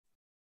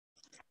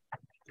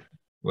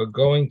We're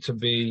going to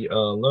be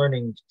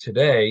learning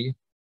today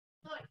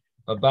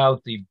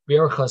about the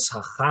Birchas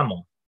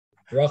Hachama,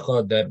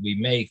 bracha that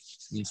we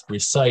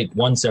recite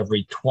once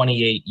every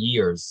 28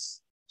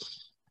 years.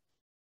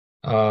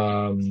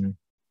 And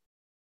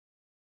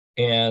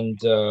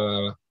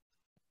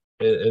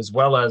as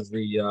well as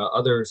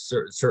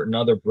the certain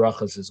other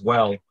brachas as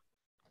well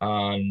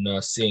on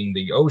seeing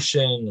the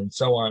ocean and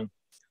so on.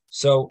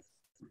 So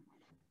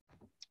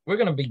we're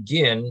going to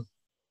begin.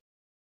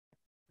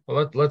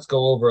 Well, let's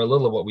go over a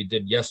little of what we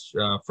did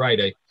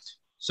Friday.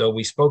 So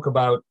we spoke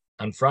about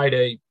on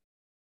Friday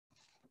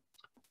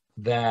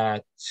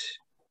that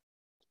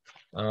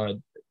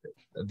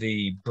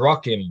the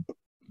Brochim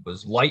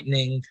was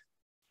lightning,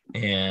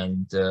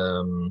 and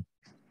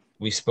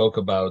we spoke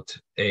about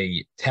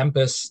a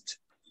tempest,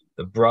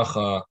 the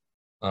bracha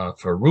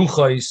for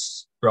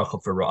Brochos,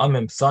 bracha for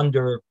Ra'amim,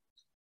 thunder.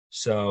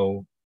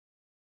 So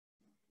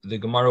the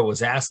Gemara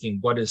was asking,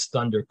 what does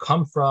thunder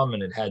come from?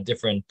 And it had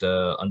different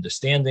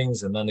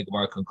understandings. And then the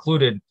Gemara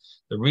concluded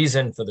the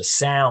reason for the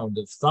sound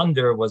of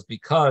thunder was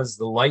because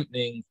the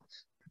lightning,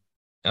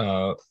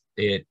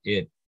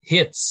 it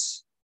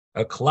hits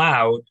a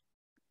cloud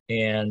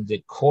and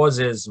it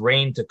causes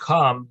rain to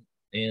come.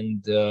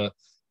 And the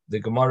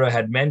Gemara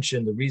had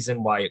mentioned the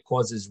reason why it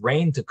causes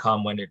rain to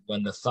come when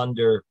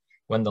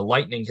the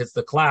lightning hits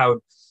the cloud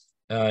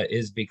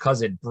is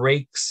because it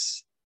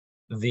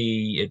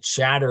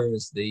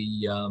shatters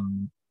the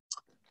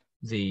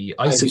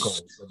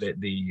icicles,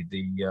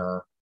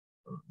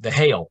 the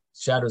hail,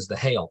 shatters the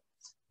hail,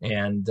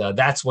 and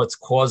that's what's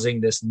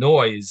causing this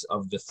noise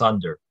of the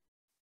thunder.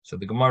 So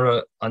the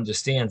Gemara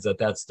understands that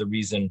that's the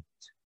reason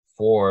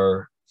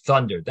for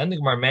thunder. Then the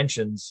Gemara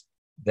mentions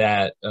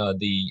that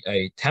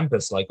a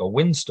tempest, like a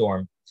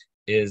windstorm,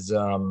 is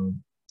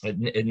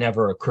it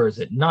never occurs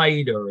at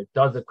night, or it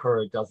does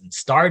occur, it doesn't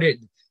start it.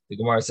 The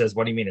Gemara says,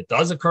 what do you mean it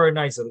does occur at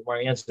night? So the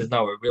Gemara answers,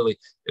 no,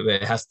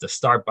 it has to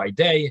start by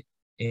day.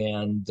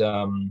 And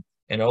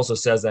it also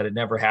says that it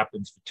never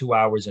happens for 2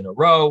 hours in a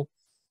row.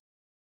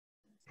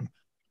 The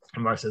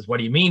Gemara says, what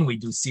do you mean? We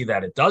do see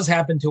that it does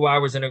happen 2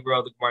 hours in a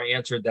row. The Gemara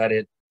answered that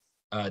it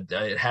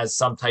has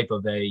some type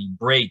of a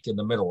break in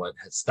the middle. It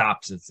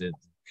stops.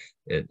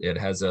 It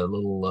has a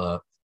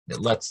little, it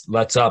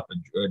lets up a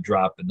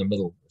drop in the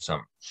middle or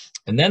something.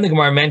 And then the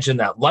Gemara mentioned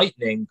that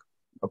lightning,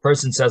 a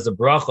person says a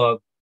bracha,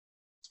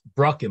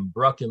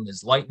 Brochim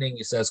is lightning.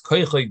 He says,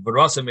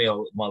 Gemara says,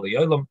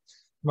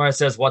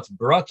 what's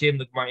Brochim?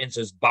 The Gemara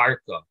answers,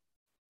 Barka.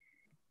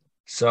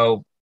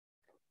 So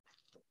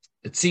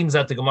it seems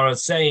that the Gemara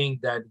is saying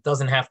that it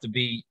doesn't have to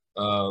be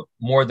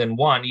more than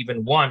one.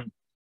 Even one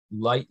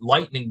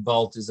lightning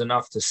bolt is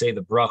enough to say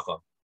the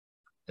bracha.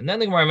 And then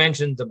the Gemara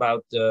mentioned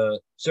about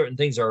certain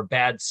things are a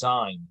bad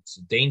sign. It's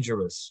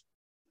dangerous.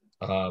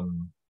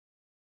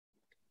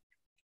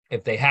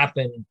 If they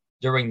happen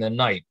during the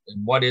night.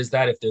 And what is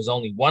that? If there's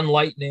only one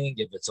lightning,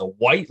 if it's a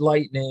white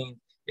lightning,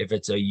 if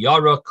it's a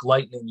yarok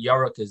lightning,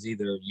 yarok is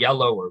either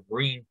yellow or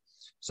green.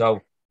 So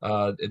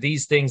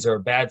these things are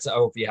bad.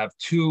 So if you have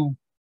two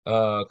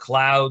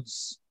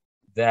clouds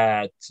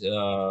that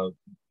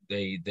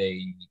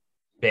they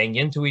bang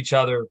into each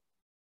other,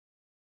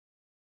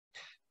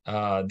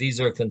 these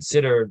are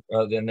considered.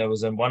 Then there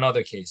was in one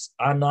other case,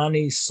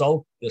 Anani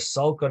the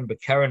sulkan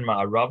bekeren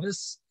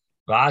ma'aravis,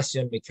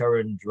 v'asyan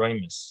bekeren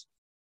dremis.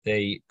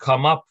 They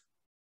come up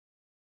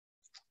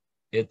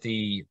at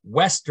the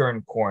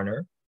western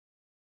corner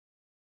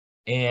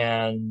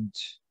and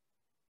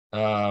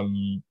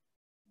then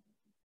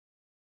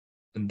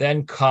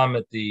come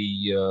at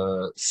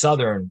the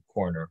southern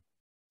corner.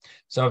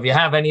 So if you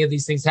have any of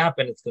these things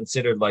happen, it's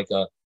considered like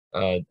a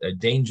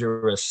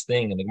dangerous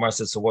thing. And the Gemara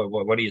says, so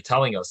what are you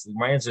telling us? The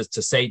Gemara answers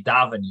to say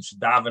daven. You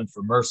should daven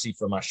for mercy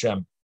from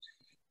Hashem.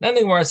 Then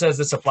the Gemara says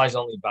this applies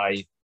only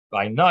by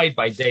night.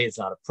 By day, it's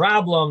not a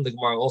problem. The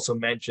Gemara also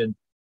mentioned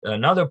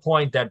another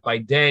point that by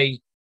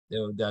day,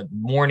 that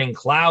morning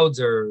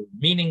clouds are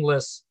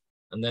meaningless.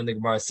 And then the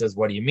Gemara says,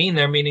 what do you mean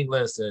they're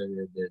meaningless?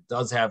 It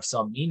does have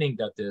some meaning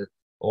that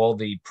all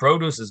the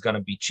produce is going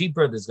to be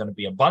cheaper. There's going to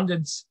be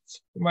abundance.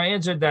 The Gemara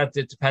answered that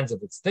it depends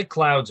if it's thick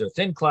clouds or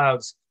thin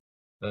clouds.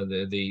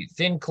 The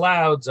thin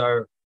clouds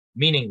are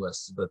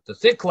meaningless, but the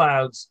thick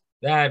clouds,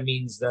 that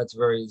means that's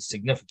very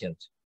significant.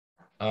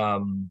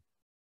 And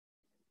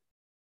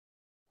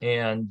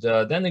then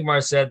the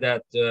Gemara said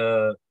that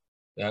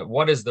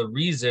what is the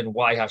reason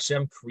why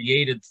Hashem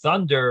created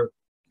thunder?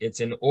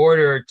 It's in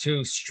order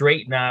to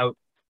straighten out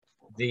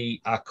the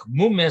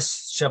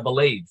akmumis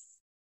shebalev.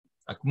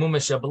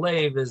 Akmumis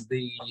shebalev is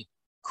the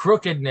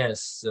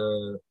crookedness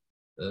of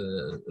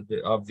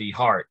the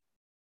heart.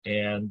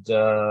 And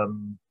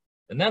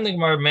then the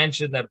Gemara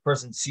mentioned that a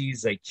person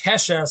sees a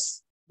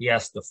keshes, he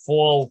has to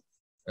fall.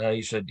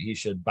 He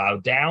should bow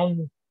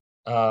down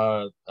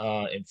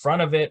in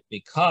front of it,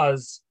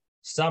 because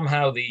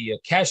somehow the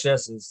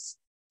keshes is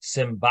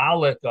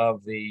symbolic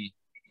of the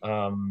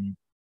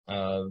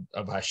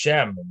of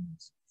Hashem, and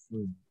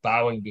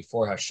bowing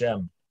before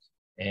Hashem.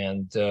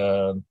 And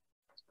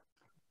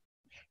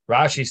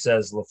Rashi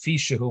says,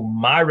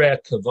 "Lafishahu mare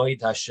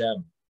kavod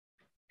Hashem."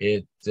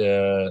 it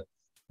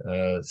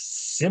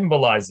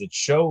symbolizes, it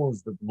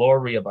shows the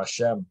glory of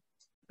Hashem,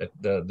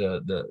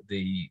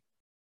 the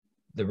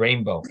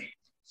rainbow.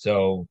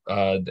 So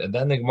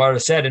then the Gemara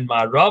said in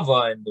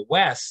Ma'arava, in the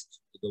west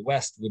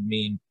would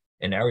mean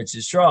in Eretz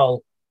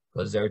Yisrael,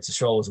 because Eretz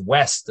Yisrael is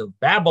west of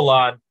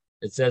Babylon.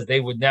 It says they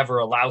would never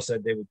allow,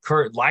 said they would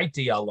curse,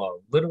 laiti Allah.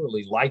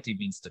 Literally, laiti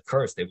means to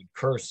curse. They would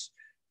curse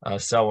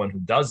someone who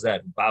does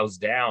that, who bows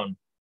down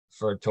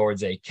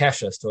towards a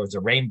keshes, towards a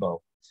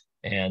rainbow.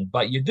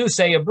 But you do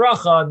say a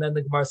bracha, and then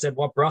the Gemara said,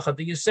 what bracha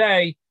do you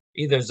say?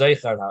 Either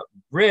Zeichar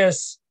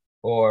HaBris,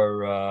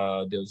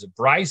 or there was a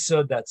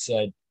brisa that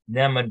said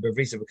Neman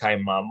Bevrisa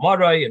B'Kayim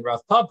Ma'amarai, and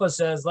Rav Papa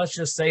says, let's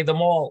just say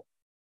them all.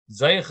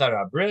 Zeichar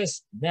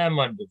HaBris,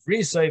 Neman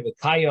Bevrisa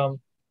B'Kayim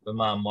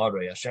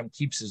Ma'amarai. Hashem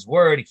keeps his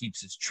word, he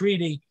keeps his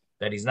treaty,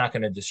 that he's not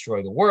going to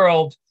destroy the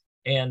world,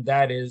 and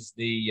that is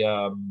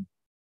the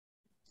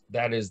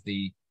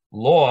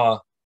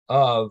law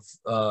of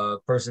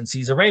person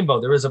sees a rainbow.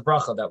 There is a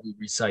bracha that we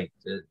recite.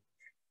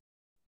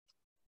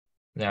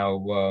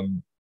 Now,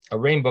 a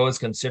rainbow is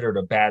considered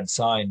a bad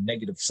sign,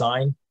 negative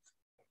sign,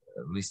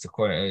 at least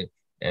according,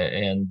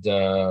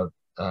 but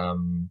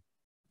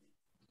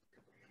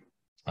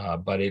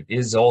it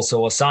is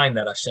also a sign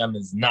that Hashem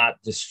is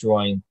not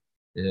destroying.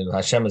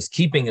 Hashem is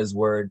keeping his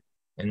word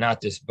and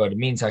not this, but it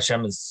means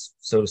Hashem is,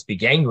 so to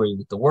speak, angry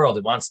with the world.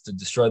 He wants to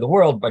destroy the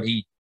world, but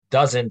he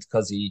doesn't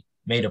because he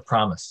made a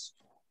promise.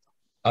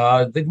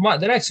 The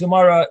next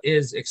Gemara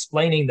is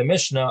explaining the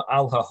Mishnah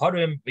al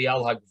haharim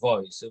v'al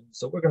hagvoy.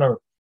 So we're going to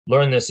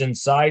learn this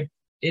inside.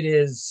 It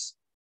is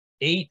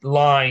 8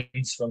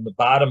 lines from the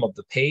bottom of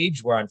the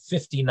page. We're on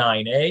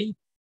 59a.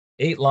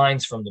 8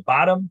 lines from the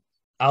bottom.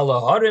 Al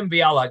haharim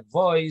v'al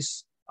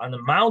hagvoy, on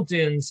the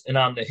mountains and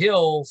on the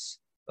hills.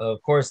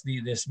 Of course,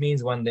 this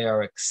means when there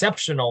are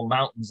exceptional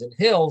mountains and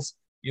hills,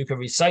 you can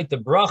recite the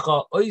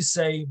bracha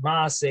oisei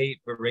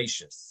maasei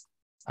bereshis.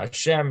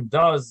 Hashem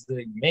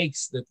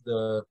makes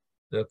the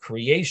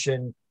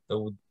creation,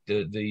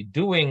 the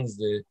doings,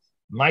 the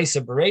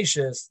Maisa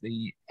Bereshis,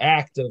 the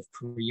act of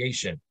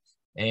creation.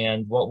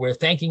 And what we're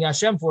thanking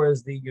Hashem for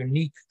is the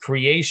unique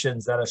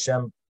creations that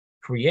Hashem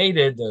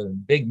created,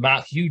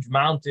 the huge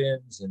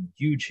mountains and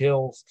huge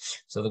hills.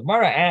 So the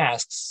Gemara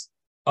asks,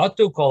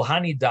 Atu kol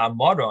hani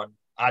da'amaron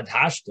ad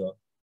hashta,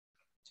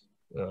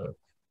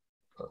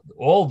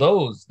 all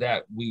those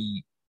that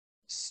we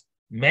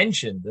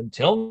mentioned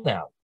until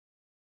now,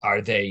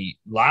 are they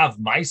lav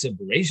ma'aser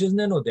bereshis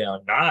then, or they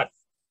are not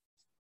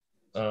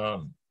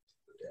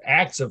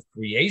acts of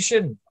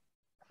creation?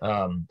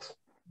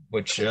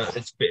 Which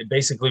it's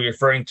basically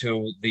referring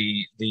to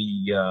the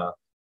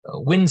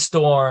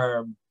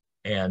windstorm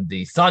and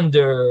the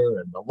thunder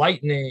and the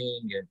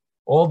lightning and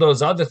all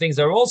those other things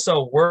are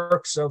also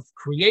works of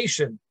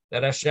creation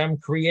that Hashem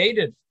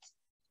created.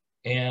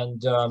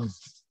 And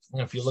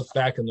if you look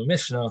back in the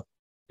Mishnah,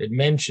 it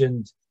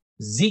mentioned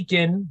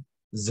Zikin,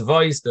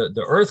 Zvois,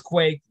 the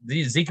earthquake.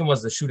 Zikin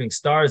was the shooting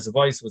star.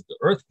 Zvois was the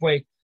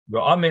earthquake.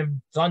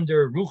 Ra'amim,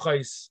 thunder.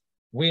 Ruchais,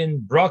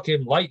 wind.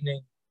 Brakim,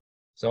 lightning.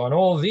 So on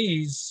all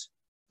these,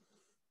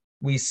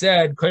 we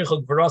said, we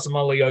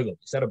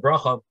said a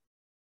bracha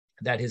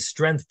that his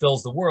strength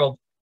fills the world.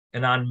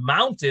 And on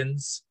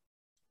mountains,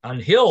 on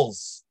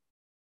hills,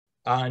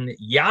 on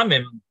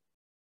yamim,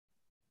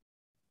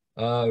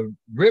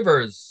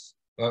 rivers,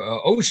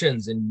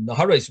 oceans, and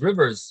naharis,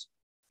 rivers,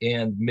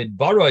 and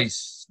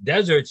midbaros,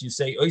 deserts, you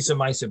say oisa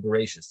maisa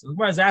bereshis. The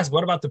Gemara is asked,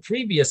 what about the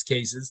previous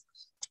cases?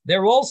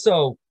 They're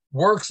also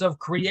works of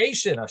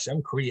creation.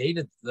 Hashem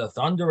created the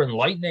thunder and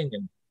lightning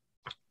and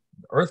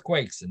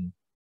earthquakes, and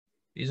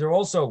these are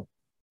also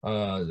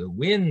the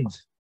wind.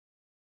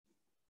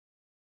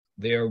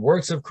 They are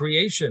works of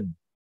creation.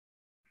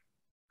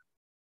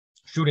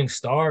 Shooting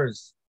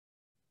stars.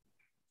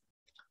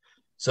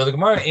 So the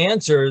Gemara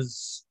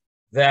answers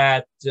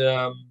that.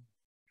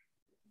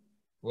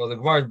 The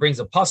Gemara brings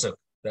a pasuk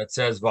that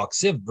says,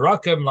 "Vaksiv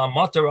brakim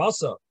lamatar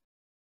asa." It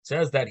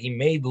says that he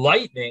made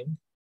lightning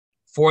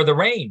for the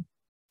rain.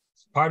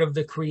 It's part of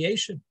the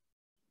creation.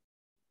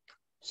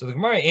 So the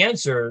Gemara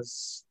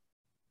answers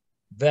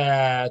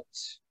that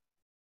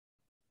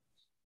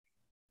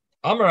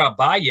Amar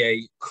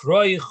Abaye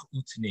kroich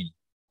utni.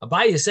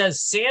 Abaye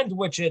says,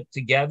 sandwich it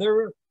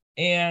together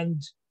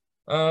and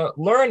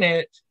learn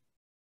it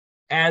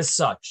as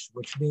such,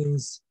 which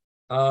means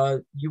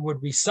you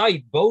would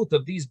recite both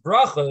of these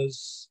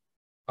brachas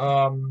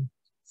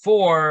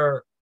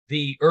for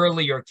the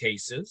earlier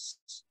cases,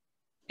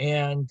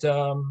 and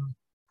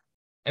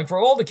for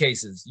all the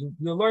cases,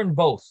 you learn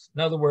both.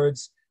 In other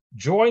words,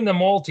 join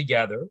them all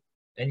together,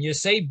 and you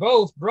say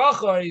both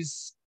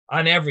brachas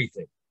on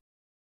everything.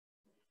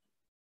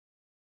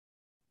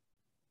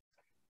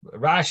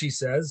 Rashi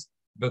says,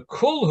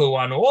 "Bekulhu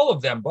on all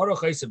of them,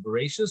 Baruch Ha'isa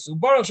Bereshis,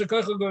 uBaruch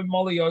Shekocha Goy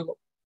Mali Yoel."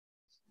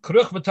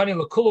 Kruch B'Tani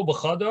Lekulu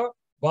B'Chada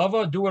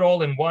Bava. Do it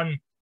all in one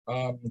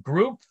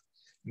group.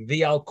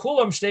 The Al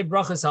Kulam Shtei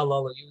Brachas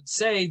Halala. You would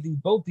say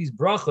both these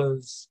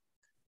brachas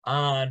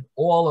on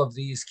all of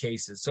these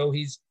cases. So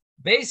he's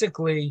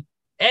basically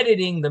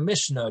editing the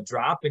Mishnah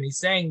drop, and he's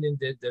saying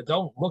that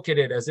don't look at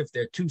it as if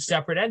they're two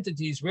separate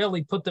entities.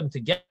 Really put them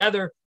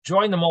together,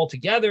 join them all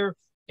together,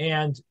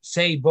 and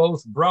say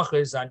both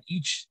brachas on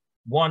each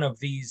one of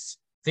these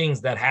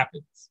things that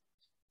happens.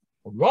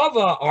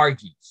 Rava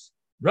argues.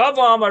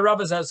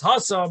 Rava says,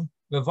 Hasam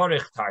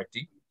mevarich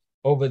tarti.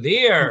 Over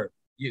there,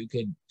 you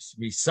could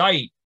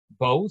recite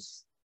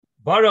both.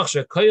 Baruch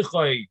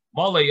shekoichai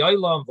malei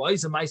olam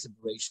v'oisem ma'aseh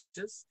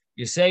bereshis.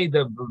 You say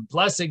the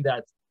blessing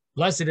that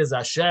blessed is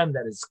Hashem,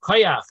 that his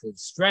koyach,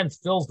 his strength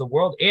fills the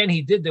world, and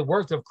he did the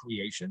work of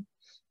creation.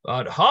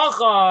 But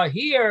hacha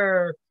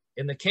here,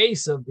 in the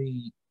case of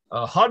the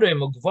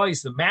harim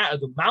ugvais, the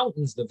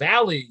mountains, the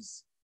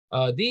valleys,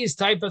 these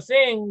type of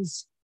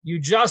things, you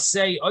just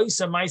say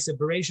oisem ma'aseh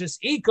bereshis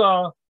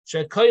ika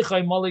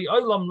shekoichai malei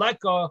olam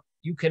leka.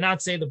 You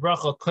cannot say the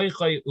bracha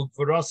koichai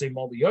ugvarase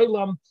malei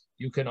olam.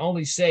 You can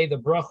only say the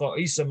bracha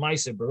oisem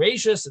ma'aseh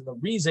bereshis, and the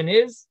reason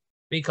is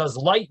because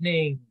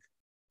lightning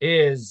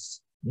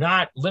is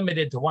not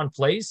limited to one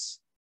place,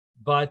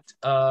 but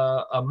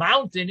a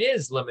mountain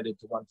is limited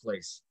to one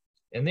place.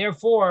 And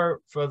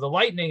therefore, for the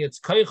lightning, it's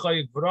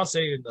koichai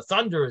ugvarase, and the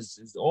thunder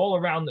is all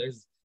around.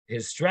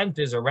 His strength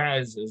is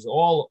around, is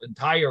all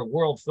entire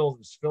world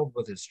is filled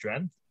with his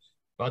strength.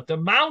 But the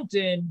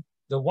mountain,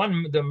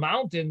 the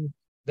mountain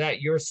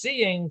that you're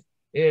seeing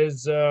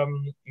is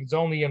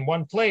only in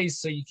one place,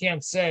 so you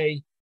can't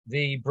say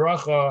the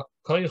bracha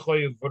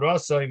koichai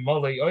v'rasai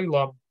malei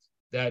olam,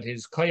 that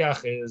his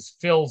koyach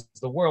fills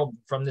the world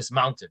from this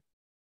mountain.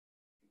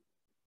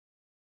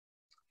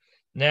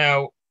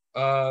 Now,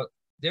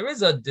 there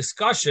is a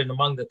discussion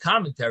among the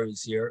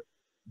commentaries here.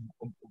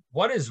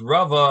 What is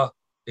Rava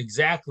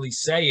exactly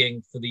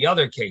saying for the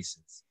other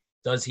cases?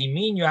 Does he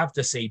mean you have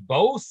to say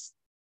both,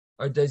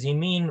 or does he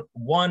mean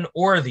one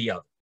or the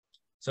other?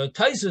 So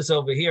Tosfos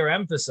over here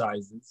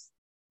emphasizes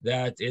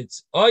that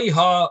it's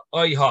oiha,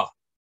 oiha,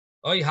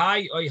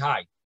 oihai,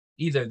 oihai,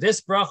 either this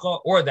bracha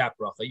or that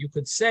bracha. You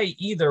could say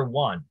either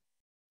one.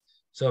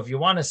 So if you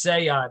want to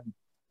say on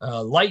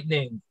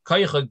lightning,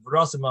 koichag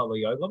v'rasim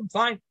alayolam,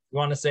 fine. If you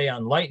want to say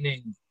on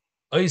lightning,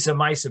 oisem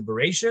ma'aseh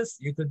bereshis,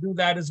 you could do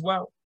that as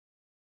well.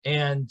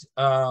 And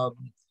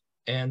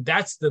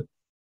that's the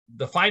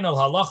final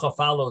halacha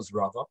follows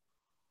Rava,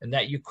 and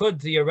that you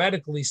could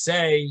theoretically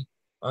say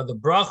the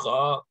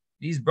bracha.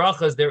 These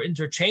brachas, they're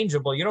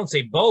interchangeable. You don't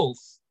say both,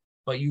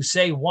 but you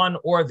say one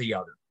or the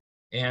other.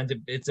 And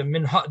it's the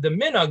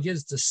minhag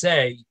is to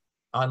say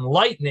on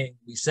lightning,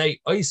 we say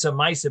oisem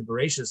ma'aseh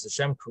bereshis,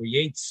 Hashem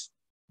creates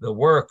the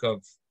work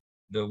of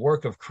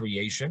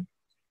creation.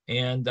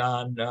 And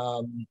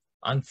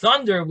on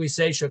thunder, we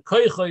say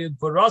shekoichai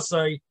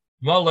v'rasai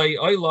malei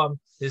olam,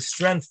 his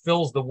strength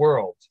fills the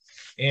world.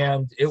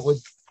 And it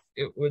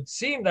would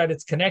seem that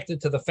it's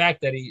connected to the fact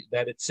that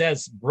it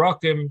says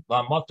brakim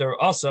lamatar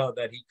asa,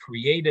 that he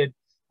created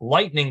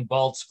lightning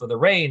bolts for the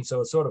rain. So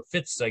it sort of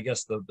fits, I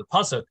guess, the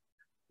pasuk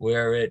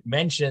where it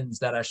mentions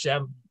that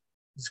Hashem's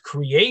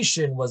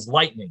creation was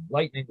lightning.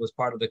 Lightning was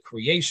part of the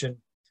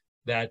creation.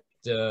 That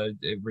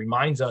it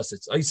reminds us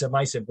it's oisem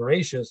ma'aseh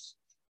bereshis,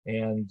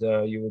 and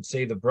you would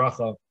say the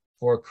bracha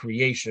for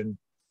creation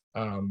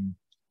for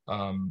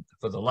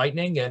the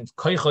lightning, and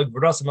koichag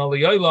v'rasim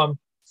alayolam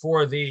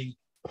for the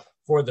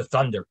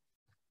thunder.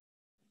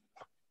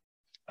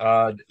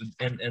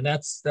 And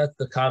that's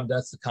the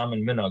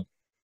common minhag.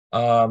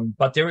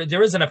 But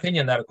there is an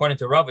opinion that according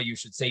to Rava you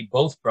should say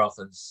both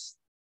brachas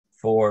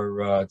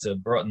for to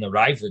brought in the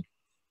Ravid,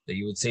 that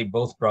you would say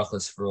both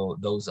brachas for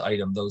those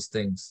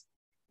things.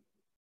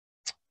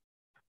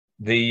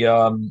 The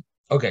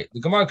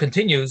Gemara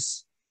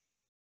continues,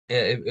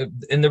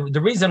 and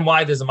the reason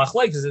why there's a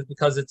machlokes is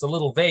because it's a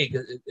little vague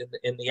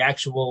in the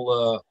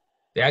actual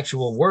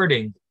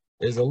wording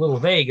is a little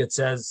vague. It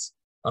says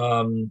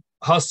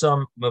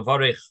hasam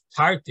mevarich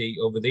tarti.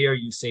 Over there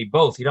you say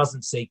both. He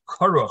doesn't say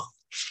kruch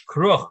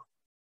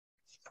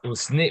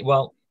usni.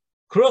 Well,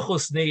 kruch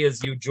usni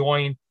is you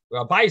join.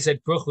 Rabbi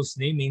said kruch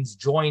usni means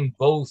join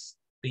both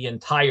the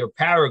entire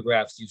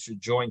paragraphs. You should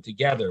join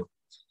together.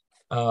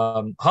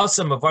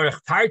 Hasam mevarich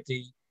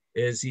tarti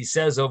is, he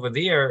says over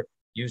there,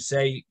 you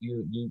say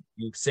you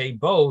say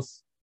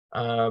both.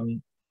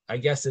 I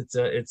guess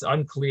it's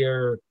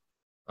unclear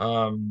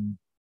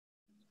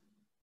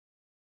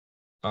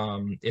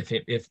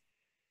if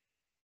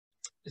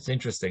it's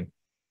interesting.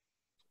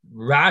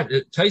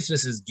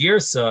 Tosfos's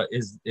girsa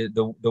is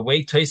the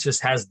way Tosfos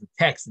has the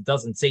text. It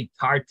doesn't say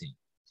tarti.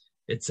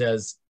 It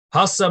says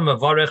hasam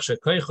mevarich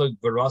shekoichag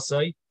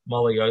v'rasai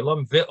malei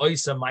olam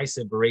v'oisem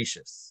ma'aseh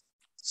bereshis.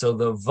 So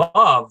the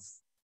vav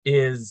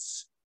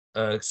is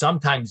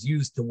sometimes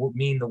used to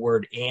mean the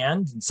word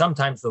and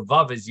sometimes the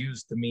vav is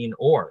used to mean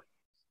or.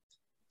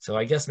 So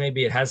I guess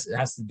maybe it has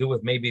to do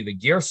with maybe the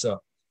girsa,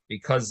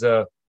 because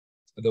the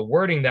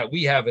wording that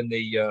we have in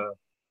the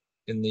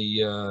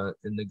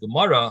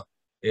Gemara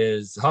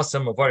is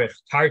hasam mevarich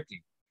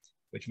tarti,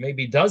 which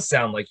maybe does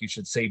sound like you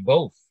should say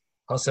both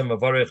hasam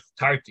mevarich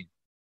tarti,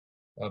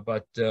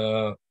 but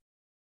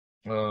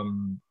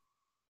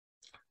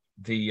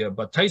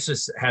but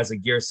Taisus has a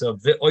girsa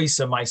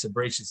v'oisa ma'ase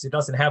bereshis. He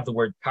doesn't have the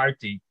word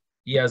party.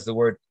 He has the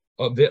word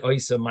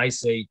v'oisa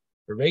ma'ase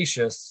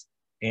bereshis,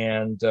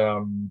 and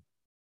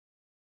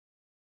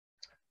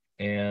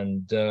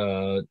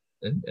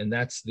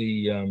that's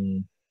the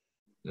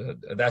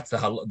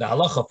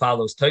halacha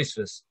follows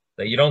Tosfos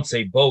that you don't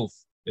say both.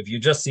 If you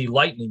just see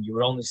lightning, you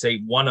would only say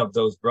one of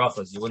those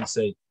brachas. You wouldn't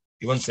say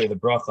the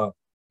bracha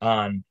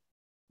on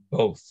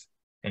both.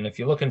 And if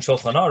you look in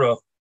Shulchan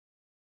Aruch,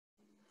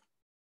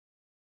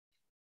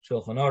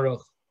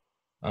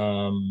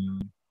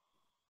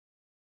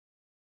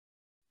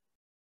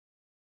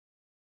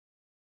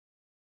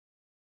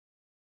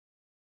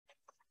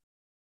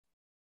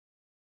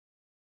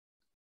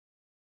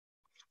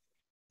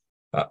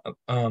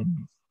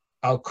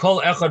 I'll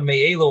call echad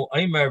me'elo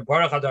omer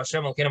baruch ad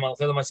Hashem al kenem al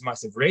chelam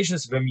ma'aseh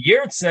v'reishis v'm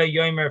yirtzeh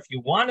yomer. If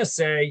you want to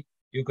say,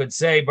 you could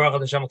say baruch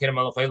ad Hashem al kenem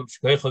al chelam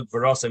shkoichuk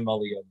v'rasem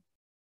maliyam.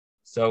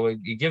 So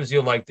it gives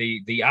you like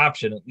the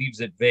option. It leaves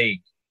it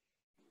vague.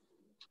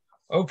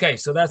 Okay,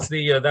 so that's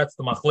the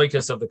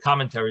machlekes of the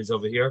commentaries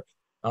over here,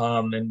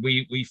 and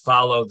we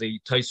follow the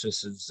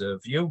Tosfos's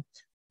view,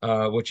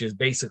 which is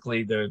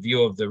basically the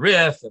view of the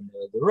Rif and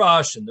the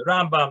Rosh and the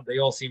Rambam. They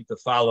all seem to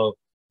follow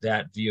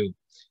that view.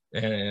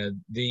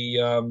 And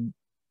the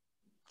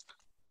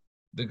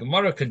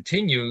Gemara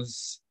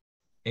continues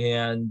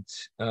and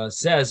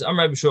says,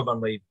 Amar Rabbi Shua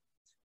ben Levi.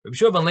 Rabbi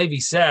Shua ben Levi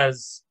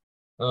says,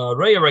 if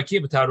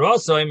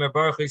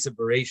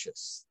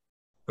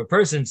a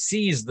person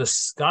sees the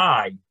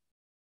sky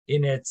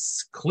in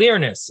its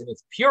clearness, in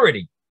its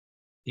purity,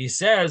 he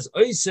says,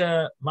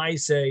 Oisa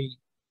Maise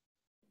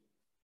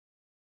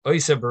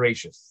Oisa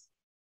Bereshis.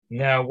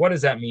 Now, what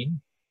does that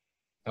mean?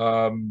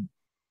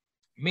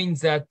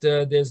 Means that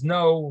there's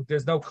no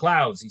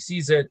clouds. He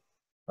sees it.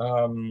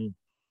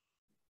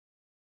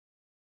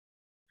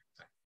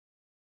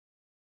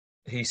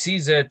 He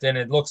sees it, and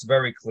it looks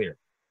very clear.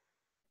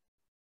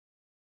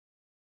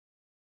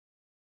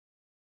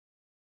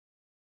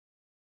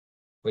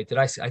 Wait, did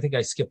I think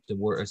I skipped the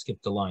word? I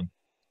skipped the line.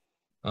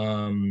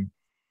 Did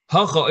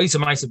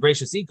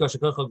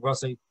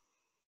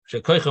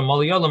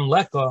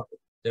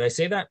I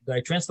say that? Did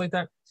I translate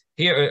that?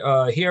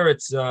 Here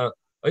it's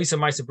Oisa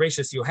Maisa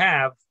Bereshis you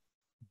have,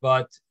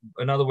 but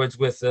in other words,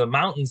 with the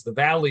mountains, the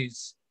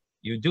valleys,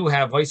 you do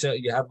have Oisa,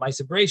 you have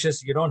Maisa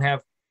Bereshis, you don't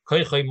have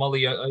Koichoi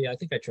Mali. Yeah, I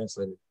think I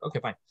translated. Okay,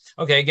 fine.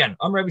 Okay, again,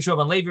 Rabbi Shua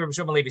ben Levi. Rabbi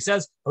Shua ben Levi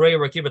says,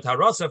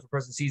 if a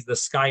person sees the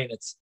sky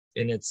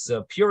in its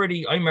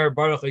purity, Omer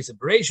Baruch Oisa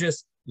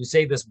Bereshis, you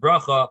say this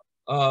bracha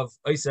of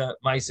Oisa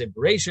Maisa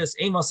Bereshis.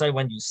 Amosai,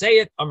 when you say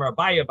it, Amar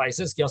Abaya by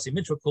Siskiasi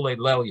Mitra Kulei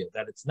Lelia,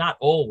 that it's not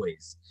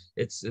always.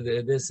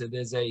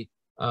 There's a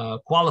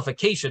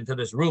qualification to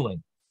this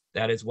ruling.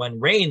 That is, when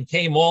rain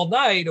came all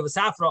night, it was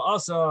Safra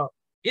Asa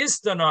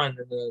Istana, and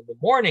the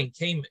morning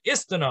came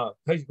Istana.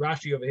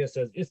 Rashi over here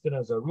says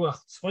Istana is a Ruach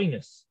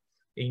Tzfainis,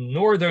 a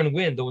northern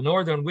wind, the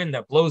northern wind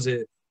that blows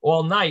it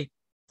all night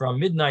from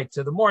midnight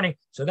to the morning.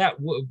 So that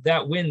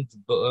wind,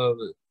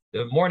 the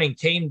morning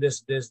came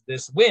this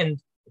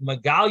wind,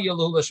 Magalia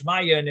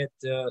Lulashmaya, and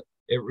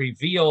it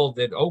revealed,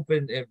 it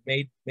opened, it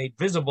made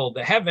visible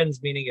the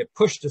heavens, meaning it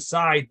pushed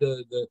aside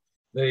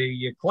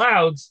the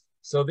clouds.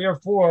 So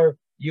therefore,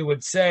 you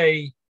would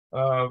say,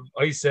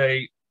 I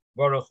say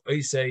Baruch, I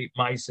say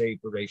Maisei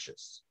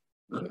Bereshis.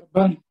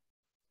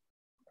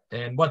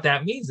 And what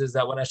that means is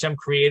that when Hashem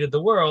created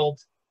the world,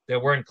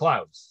 there weren't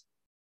clouds.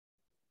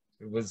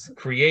 It was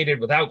created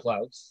without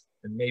clouds,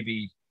 and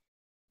maybe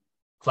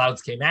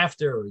clouds came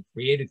after, or he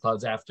created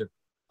clouds after.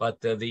 But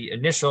the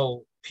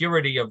initial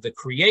purity of the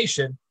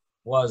creation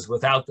was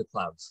without the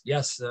clouds.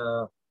 Yes,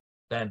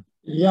 Ben.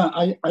 Yeah,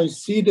 I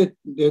see that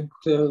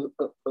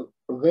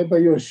Rabbi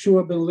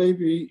Yoshua ben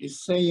Levi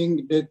is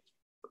saying that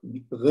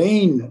it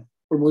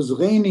was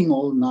raining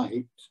all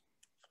night,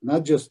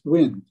 not just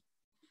wind.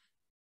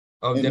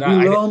 Oh, and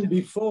we learned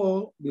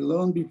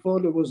before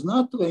there was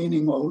not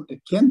raining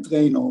it can't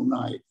rain all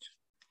night.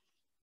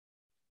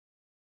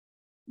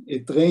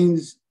 It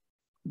rains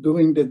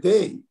during the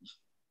day.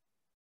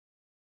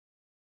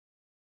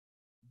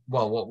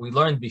 Well, what we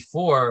learned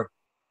before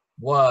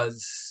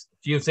was a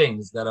few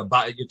things that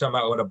you're talking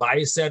about what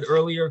Abaye said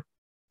earlier,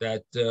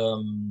 that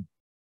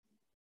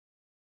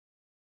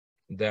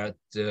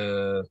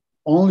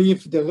only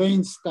if the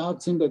rain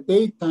starts in the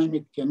daytime,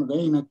 it can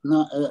rain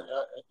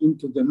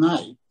into the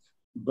night.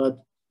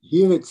 But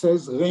here it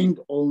says rained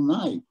all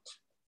night.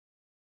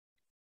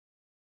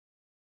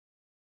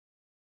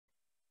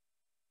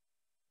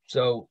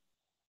 So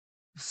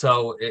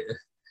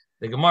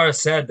the Gemara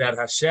said that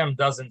Hashem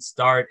doesn't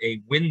start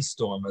a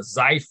windstorm, a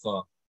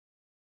zaifa,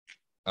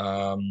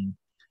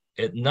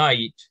 at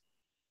night,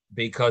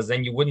 because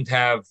then you wouldn't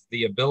have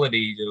the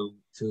ability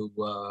to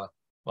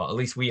well, at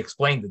least we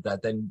explained it,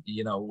 that then,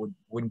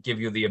 wouldn't give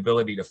you the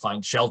ability to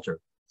find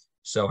shelter.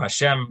 So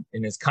Hashem,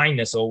 in his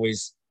kindness,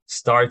 always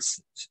starts,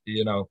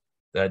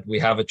 that we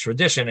have a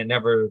tradition,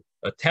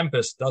 a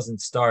tempest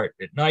doesn't start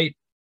at night.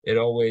 It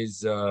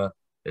always,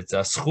 it's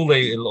a schule,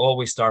 it'll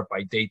always start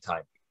by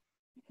daytime.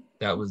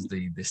 That was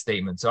the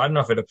statement. So I don't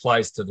know if it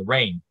applies to the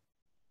rain.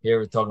 Here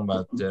we're talking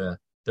about the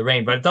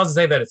rain, but it doesn't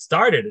say that it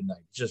started at night.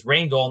 It just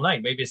rained all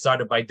night. Maybe it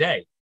started by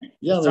day.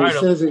 Yeah, it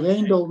says it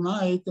rained all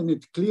night and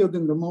it cleared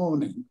in the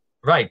morning.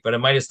 Right, but it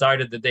might have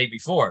started the day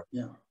before.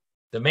 Yeah.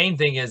 The main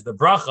thing is the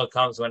bracha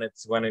comes when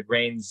it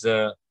rains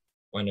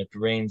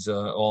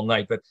all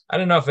night. But I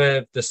don't know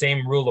if the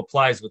same rule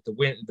applies with the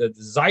wind. The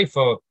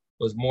Zypho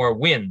was more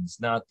winds,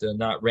 not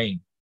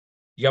rain.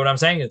 You get what I'm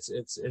saying? It's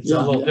a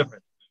little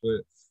different.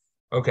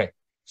 Okay,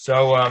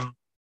 so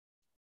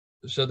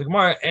the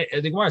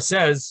Gemara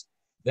says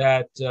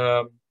that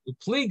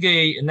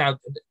Plige. Now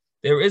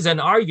there is an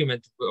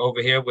argument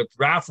over here with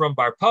Rafram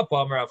Bar Papa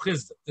and Rav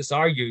Chizda. This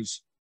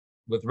argues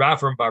with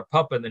Rafram Bar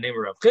Papa in the name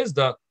of Rav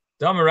Chizda.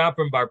 Dam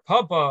Rafram Bar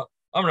Papa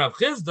Rav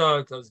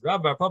Chizda, because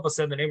Rav Bar Papa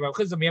said the name of Rav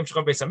Chizda. Miyam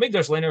Shecham Beis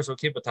Hamikdash Leiner so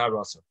keep a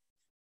rasa.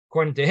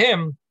 According to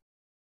him,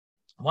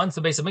 once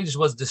the Beis Hamikdash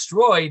was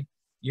destroyed,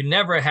 you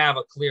never have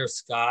a clear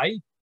sky.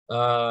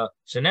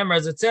 Shenemar,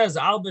 as it says,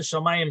 Al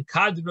b'shamayim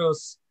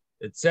kadros.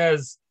 It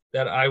says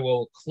that I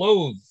will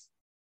clothe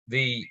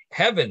the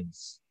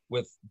heavens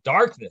with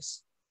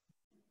darkness.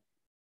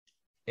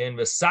 In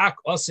v'sak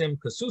osim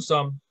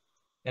kasusam,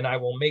 and I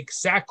will make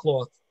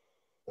sackcloth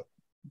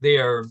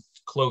their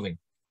clothing.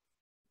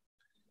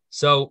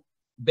 So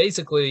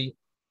basically,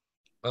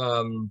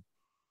 according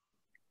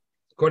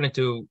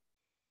to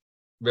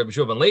Rabbi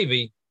Shua ben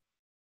Levi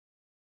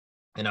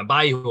and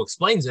Abaye, who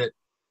explains it,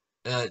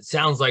 it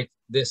sounds like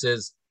this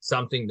is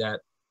something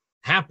that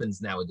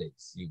happens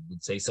nowadays. You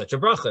would say such a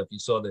bracha if you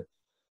saw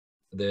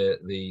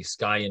the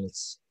sky in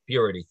its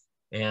purity.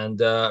 And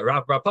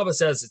Rav Papa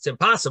says it's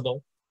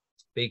impossible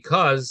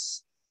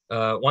because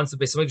once the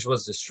Beis Hamikdash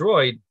was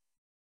destroyed,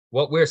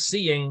 what we're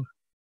seeing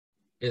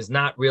is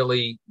not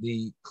really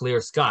the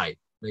clear sky.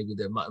 Maybe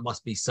there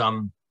must be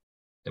some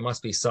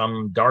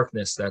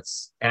darkness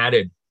that's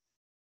added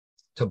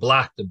to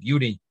block the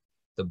beauty,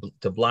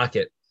 to block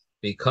it,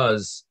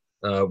 because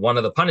one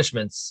of the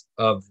punishments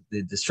of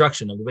the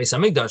destruction of the Beis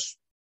Hamikdash,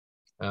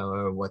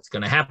 what's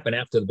going to happen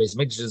after the Beis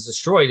Hamikdash is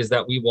destroyed, is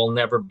that we will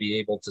never be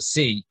able to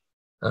see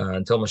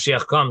until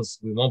Mashiach comes.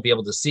 We won't be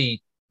able to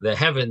see the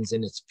heavens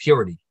in its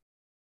purity.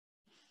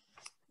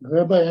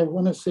 Rabbi, I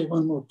want to say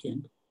one more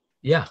thing.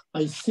 Yeah.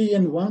 I see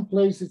in one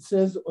place it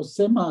says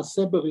Oseh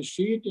Maaseh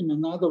Bereshit, in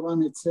another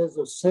one it says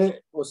Oseh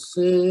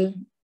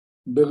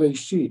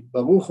Bereshit,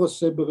 Baruch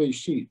Oseh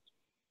Bereshit,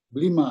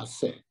 Bli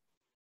Maaseh.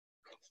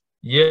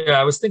 Yeah,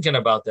 I was thinking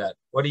about that.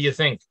 What do you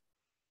think?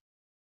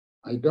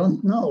 I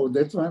don't know.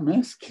 That's why I'm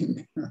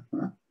asking.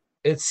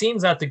 It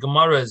seems that the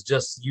Gemara is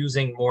just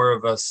using more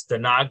of a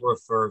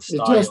stenographer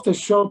style. It's just a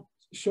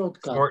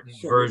shortcut.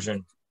 Shortened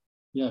version.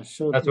 Yeah,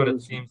 short. That's what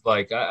it seems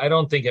like. I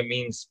don't think it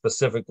means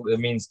specifically. It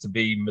means to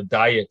be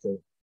medayik,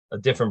 a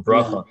different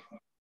bracha. Yeah.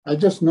 I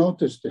just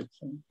noticed it.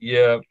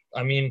 Yeah,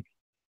 I mean,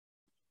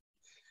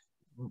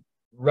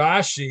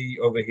 Rashi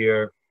over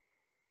here.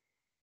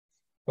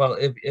 Well,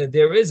 if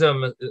there is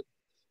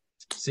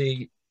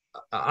see,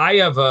 I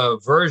have a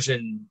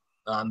version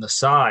on the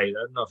side.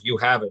 I don't know if you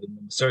have it in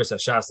the Maseres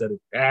Hashas that it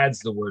adds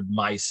the word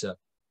Maisa.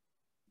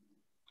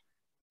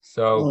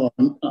 So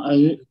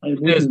I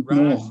wouldn't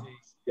know.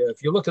 Yeah,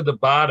 if you look at the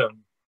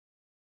bottom,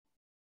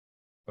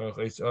 oh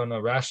no,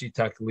 Rashi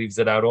Tak leaves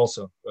it out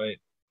also, right?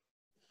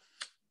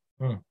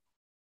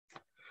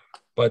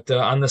 But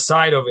on the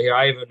side over here,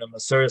 I have in a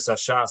Maseres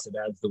Hashas, it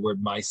adds the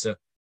word Maisa.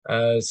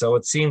 So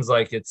it seems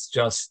like it's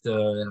just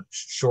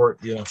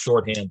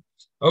shorthand.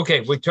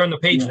 Okay, we turn the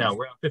page now.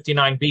 We're on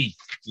 59b.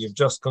 You've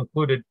just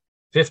concluded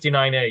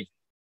 59a.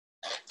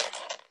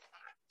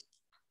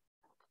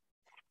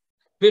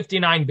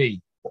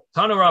 59b.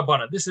 Tana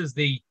Rabbana. This is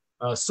the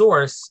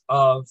source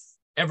of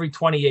every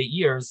 28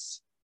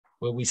 years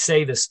where we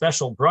say the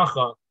special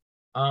bracha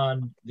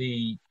on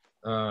the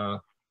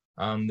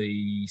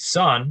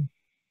sun,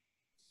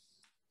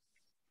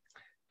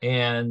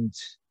 and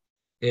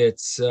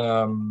it's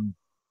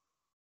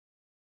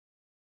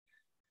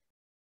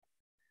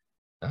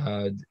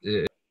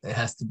it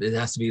has to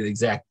be the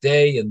exact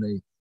day,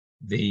 and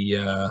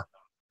the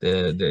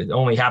it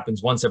only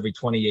happens once every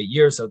 28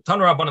 years. So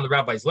Tana Rabbanan, the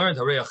rabbis learned,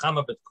 if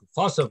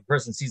a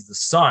person sees the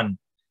sun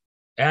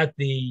at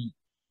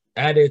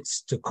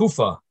its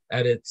tekufa,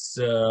 at its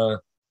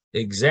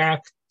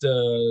exact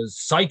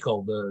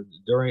cycle,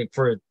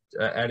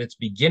 at its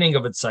beginning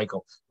of its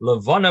cycle,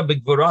 levana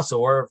b'gvurasa,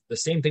 or the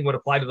same thing would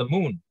apply to the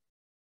moon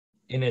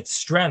in its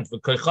strength,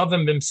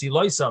 v'koichavim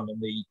b'msiloisam,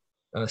 and the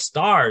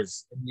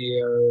stars in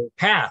their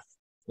path,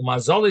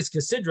 umazolis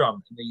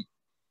kesidram, in the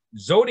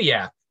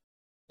zodiac,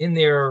 in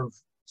their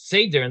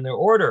seder, in their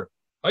order.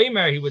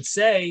 Omer, he would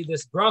say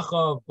this bracha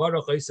of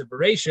Baruch Oseh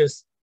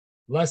Bereshis,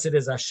 blessed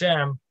is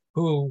Hashem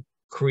who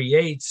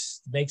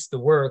makes the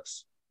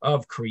works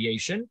of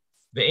creation.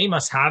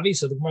 Ve'emas havi.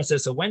 So the Gemara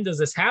says, so when does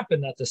this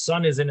happen? That the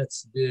sun is in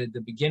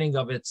the beginning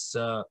of its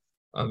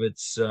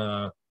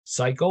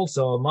cycle.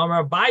 So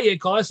Mamar Abaye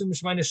kalasim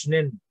mishmayne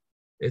shnin.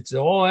 It's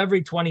all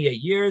every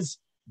 28 years.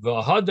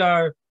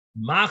 V'hadar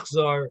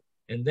machzar,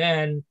 and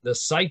then the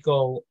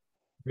cycle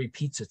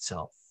repeats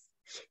itself.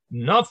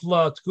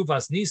 Nafla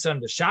Tkufas Nisan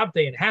the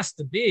Shabtai. It has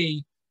to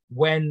be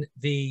when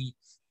the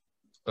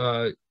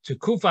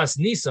Tekufas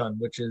Nisan,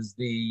 which is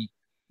the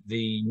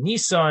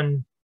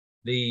Nisan,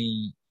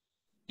 the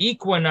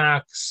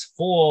equinox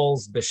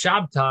falls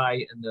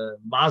Beshabtai in the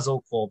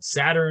mazel called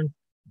Saturn.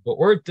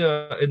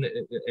 Beorta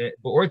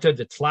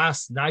de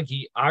Tlas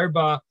Nagi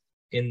Arba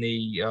in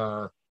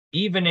the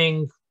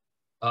evening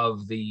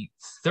of the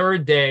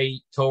third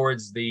day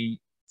towards the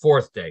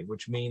fourth day,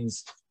 which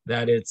means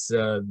that it's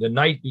the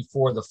night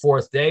before the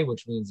fourth day,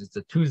 which means it's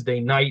a Tuesday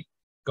night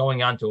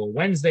going on to a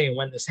Wednesday. And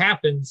when this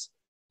happens,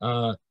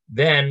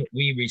 then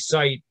we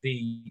recite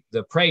the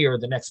prayer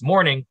the next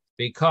morning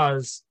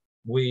because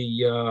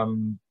we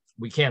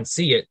can't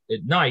see it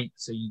at night.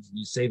 So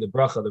you say the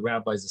bracha, the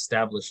rabbis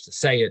established to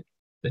say it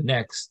the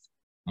next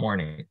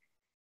morning.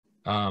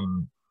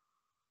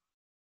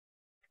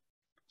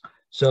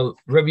 So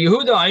Rabbi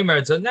Yehuda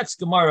Aimer, the next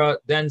Gemara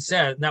then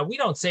said, now we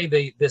don't say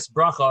this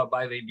bracha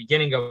by the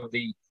beginning of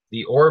the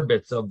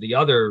orbits of the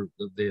other,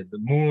 the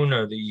moon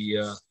or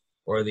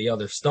the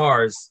other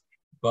stars,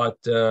 but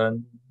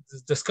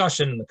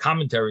discussion in the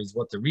commentaries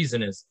what the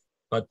reason is.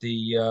 But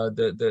the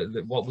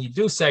what we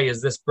do say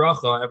is this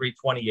bracha every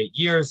 28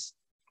 years,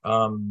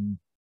 and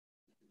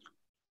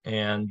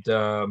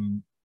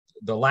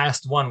the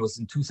last one was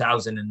in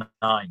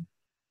 2009.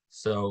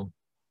 So I'm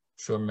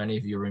sure many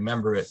of you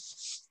remember it.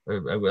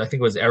 I think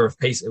it was Erev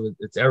Pesach.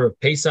 It's Erev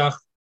Pesach,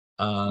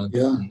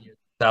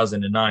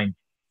 2009.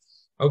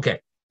 Okay,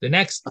 the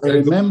next. I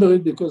remember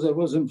it because I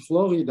was in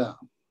Florida.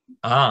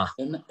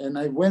 And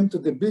I went to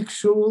the big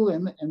shul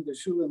and the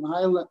shul in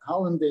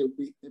Hallandale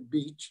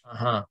Beach,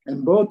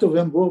 and both of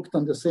them worked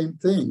on the same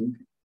thing.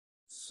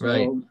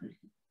 So,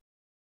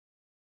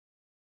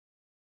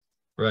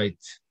 right.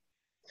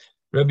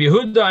 Rabbi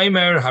Yehuda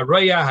Aimer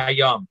Haraya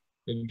Hayam.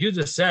 Rabbi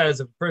Yehuda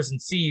says if a person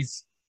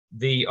sees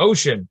the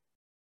ocean,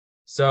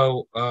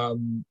 so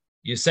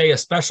you say a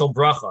special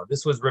bracha.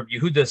 This was Rabbi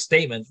Yehuda's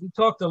statement. We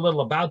talked a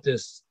little about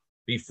this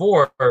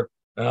before.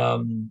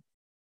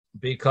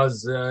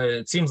 Because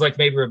it seems like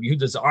maybe Rabbi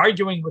Yehuda is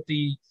arguing with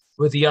the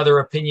other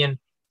opinion.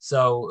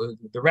 So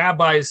the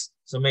rabbis,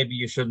 so maybe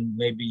you shouldn't.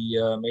 Maybe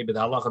the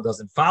halacha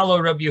doesn't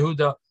follow Rabbi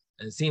Yehuda.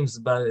 And it seems,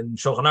 but in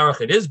Shulchan Aruch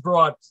it is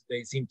brought.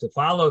 They seem to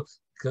follow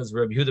because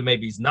Rabbi Yehuda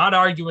maybe he's not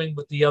arguing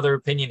with the other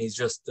opinion. He's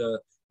just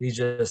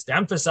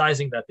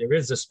emphasizing that there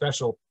is a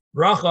special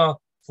bracha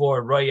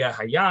for Roya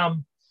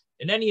Hayam.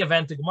 In any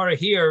event, the Gemara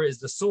here is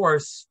the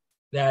source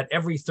that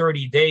every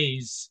 30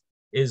 days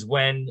is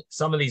when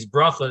some of these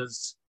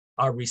brachas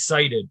are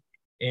recited,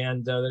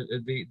 and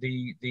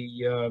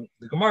the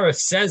Gemara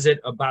says it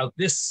about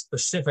this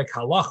specific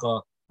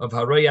halacha of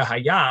Haroya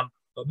Hayam,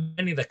 but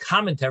many of the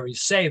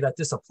commentaries say that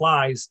this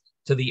applies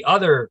to the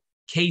other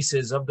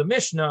cases of the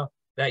Mishnah,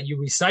 that you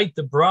recite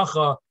the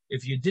bracha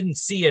if you didn't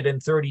see it in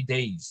 30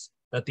 days,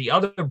 that the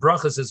other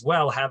brachas as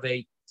well have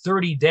a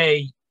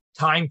 30-day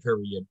time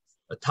period,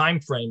 a time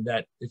frame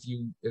that if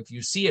you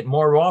see it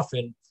more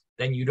often,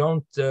 then you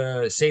don't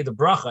say the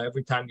bracha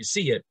every time you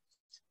see it.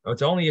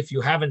 It's only if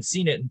you haven't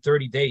seen it in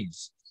 30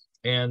 days.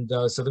 And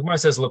so the Gemara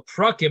says,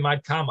 Leprakim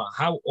ad kama.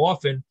 How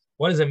often?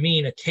 What does it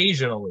mean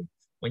occasionally?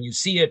 When you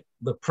see it,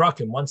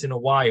 leprakim, once in a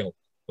while.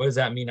 What does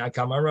that mean? Ad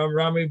kama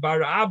Rami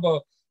bar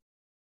Abba,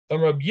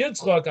 Rabbi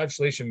Yitzchok ad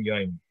shleishim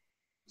yom.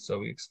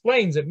 So he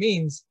explains it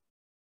means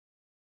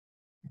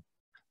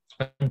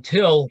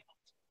until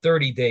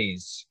 30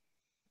 days.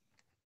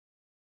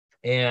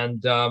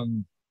 And I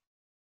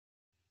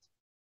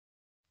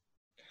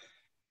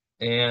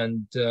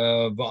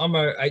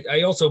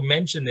also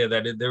mentioned there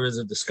that there is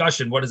a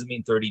discussion. What does it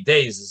mean 30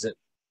 days?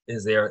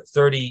 Is there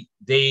 30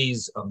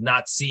 days of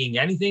not seeing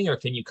anything, or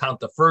can you count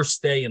the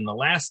first day and the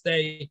last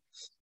day,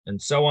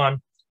 and so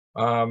on?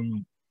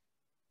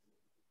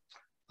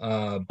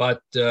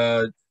 But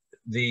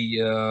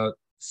the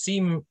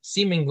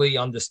seemingly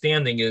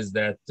understanding is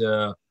that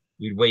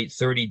we'd wait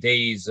 30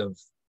 days of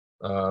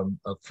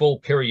a full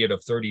period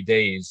of 30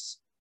 days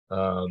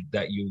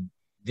that you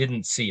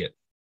didn't see it.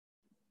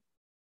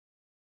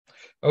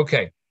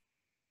 Okay.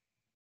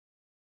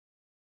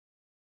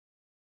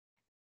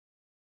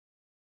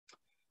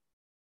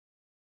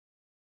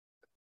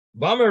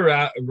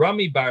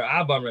 Rami bar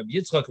Abba Rabbi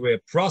Yitzchok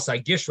Pros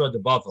Agishra de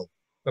Bavel.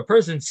 A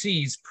person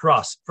sees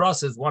Pros.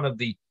 Pros is one of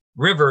the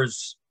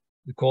rivers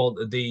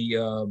called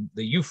the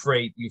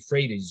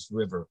Euphrates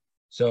River.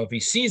 So if he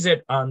sees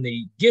it on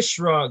the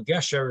Gishra,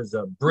 Gesher is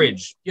a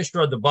bridge,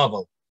 Gishra de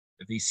Bavel.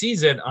 If he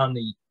sees it on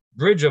the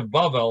bridge of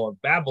Bavel,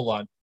 of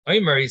Babylon,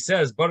 Omer, he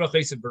says, Baruch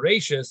Esa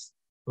Bereshis,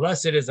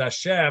 blessed is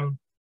Hashem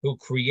who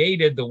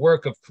created the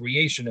work of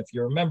creation. If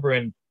you remember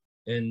in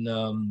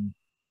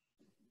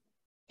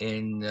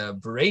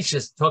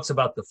Bereshis, talks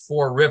about the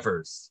four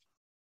rivers,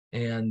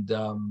 and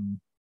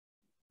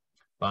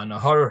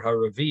Banahar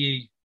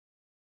Haravi,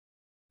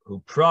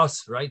 who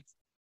pros, right?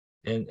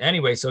 And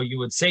anyway, so you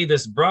would say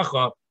this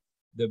bracha,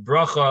 the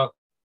bracha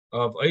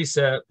of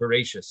Isa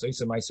Bereshis,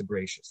 Isa Maisa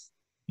Bereshis.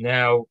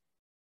 Now,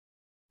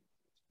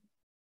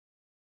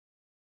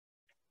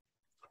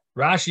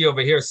 Rashi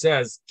over here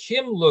says,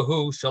 Kim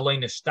lahu shalei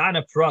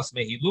nishtana pras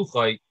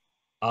mehiluchai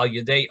al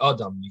yedei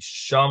adam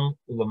misham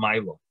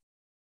ulamaylo.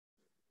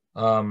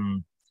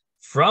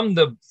 From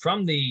the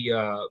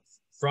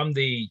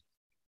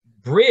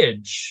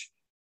bridge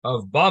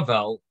of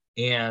Bavel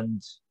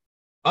and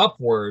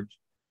upward,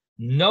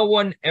 no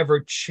one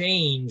ever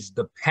changed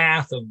the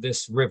path of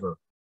this river.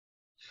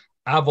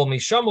 Avol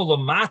misham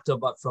ulamata,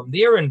 but from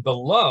there and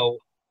below,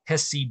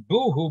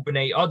 hesibuhu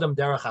b'nei adam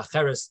derech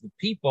acheres, the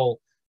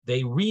people,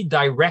 they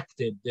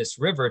redirected this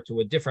river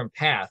to a different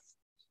path,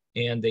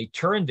 and they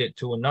turned it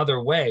to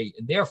another way.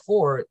 And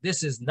therefore,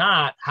 this is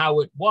not how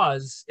it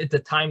was at the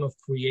time of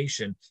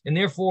creation. And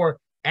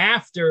therefore,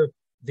 after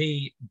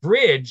the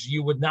bridge,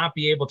 you would not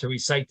be able to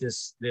recite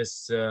this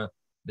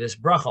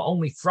bracha.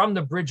 Only from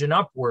the bridge and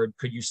upward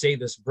could you say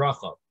this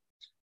bracha.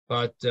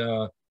 But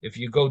if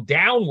you go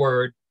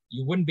downward,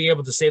 you wouldn't be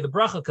able to say the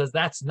bracha because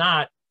that's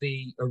not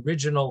the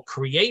original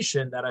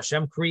creation that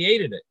Hashem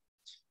created it.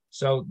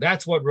 So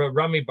that's what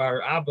Rami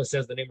Bar Abba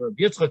says, the name of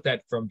Yitzchok,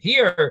 that from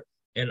here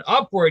and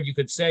upward, you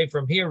could say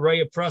from here,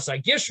 Raya Pras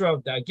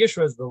Agishra. The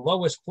Agishra is the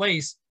lowest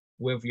place.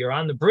 If you're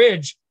on the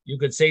bridge, you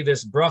could say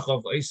this bracha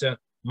of Isa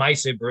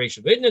Maise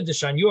Beresha. And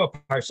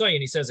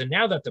he says, and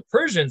now that the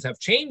Persians have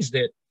changed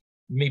it,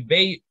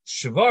 Mibei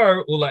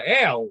Shvar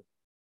Ulael,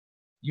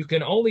 you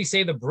can only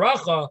say the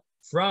bracha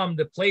from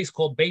the place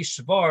called Beis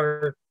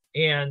Shvar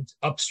and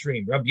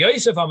upstream. Rabbi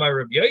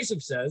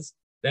Yosef says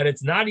that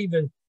it's not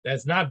Beis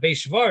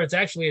Shvar, it's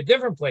actually a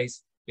different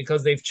place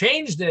because they've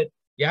changed it.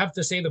 You have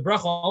to say the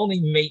bracha only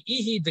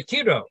Me'ihi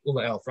Dekira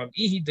Ulael, from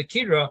Ihi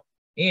Dekira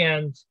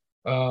and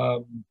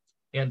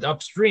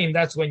upstream.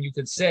 That's when you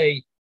could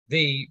say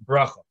the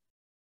bracha,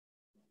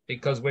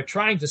 because we're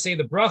trying to say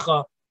the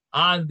bracha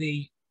on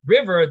the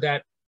river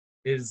that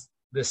is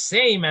the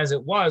same as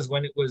it was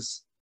when it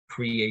was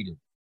created.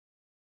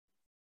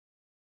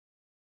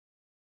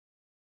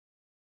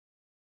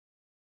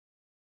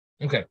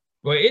 Okay.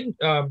 Well, in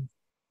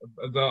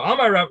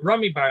Amar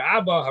Rami Bar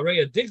Abba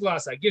Hareya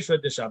Diglas Agishra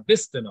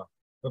Deshabistana.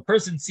 The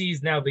person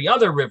sees now the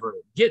other river.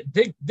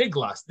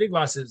 Diglas.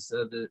 Diglas is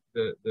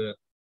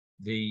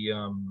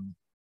the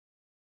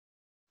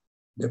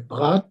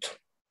Prat.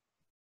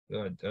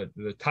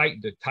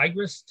 The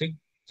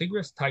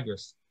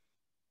Tigris.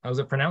 How's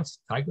it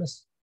pronounced?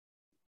 Tigris.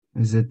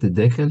 Is it the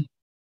dekel?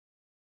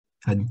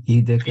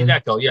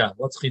 Chidekel. Yeah.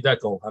 What's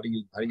chidekel? How do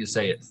you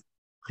say it?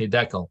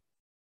 Chidekel.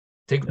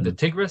 The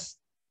Tigris.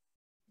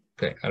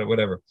 Okay.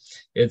 Whatever.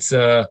 It's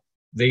in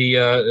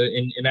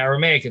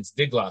Aramaic it's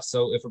Diglas.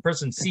 So if a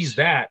person sees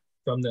that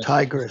from the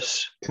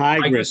Tigris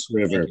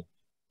River.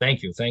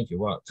 Thank you.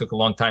 Well, it took a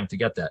long time to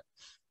get that.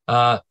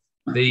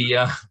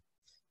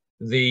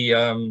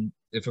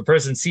 If a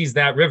person sees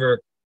that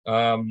river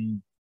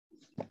from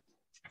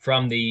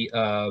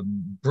the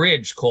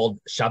bridge called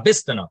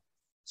Shabistana,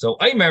 so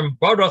Aimer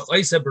Baruch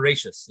Isa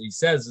Bereshis, he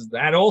says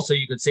that also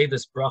you could say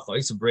this bracha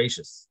Isa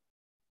Bereshis,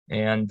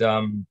 and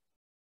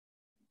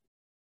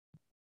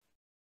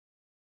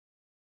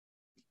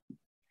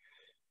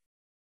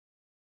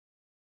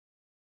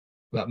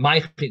but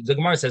the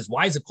Gemara says,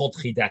 why is it called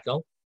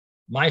chidekel?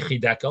 My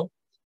chidekel.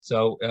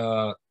 So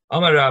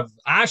Amar Rav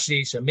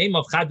Ashi Shemem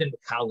of Chadin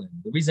Kalin.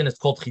 The reason it's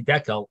called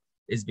chidekel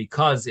is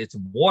because its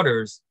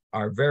waters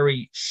are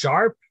very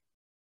sharp,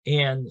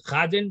 and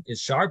Chadin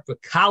is sharp,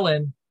 but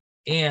Kalin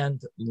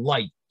and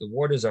light. The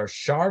waters are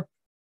sharp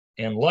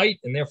and light,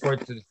 and therefore,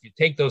 if you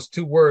take those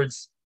two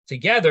words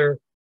together,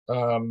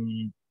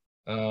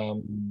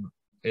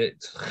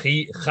 it's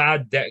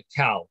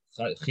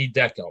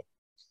chidekel.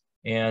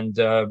 And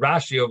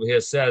Rashi over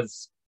here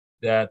says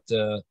that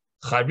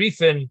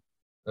Charifin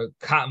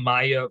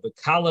Maya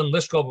V'Kalan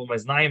Lishkol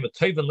V'Maznayim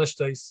V'Toivin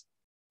Lishtais.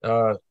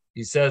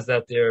 He says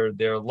that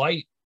they're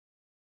light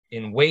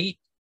in weight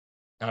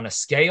on a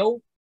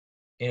scale,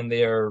 and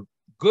they're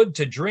good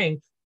to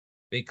drink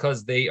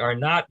because they are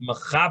not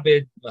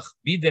machabed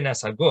machbidin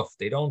es haguf.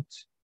 They don't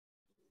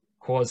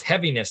cause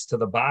heaviness to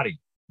the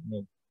body,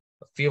 a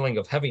feeling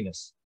of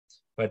heaviness.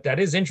 But that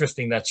is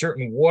interesting that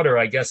certain water,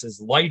 I guess, is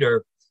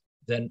lighter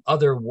than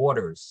other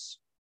waters.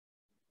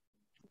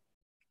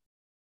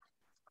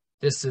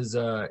 This is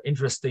an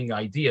interesting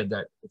idea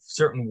that if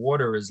certain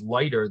water is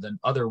lighter than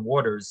other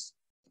waters,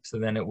 so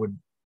then it would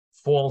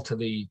fall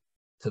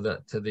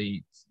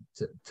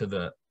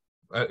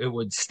it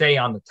would stay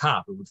on the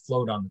top. It would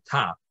float on the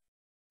top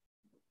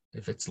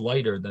if it's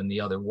lighter than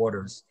the other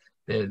waters.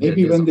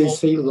 Maybe when they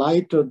say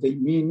lighter, they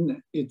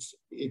mean it's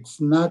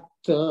not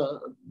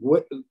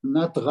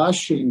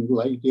rushing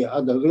like the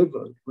other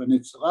river. When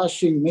it's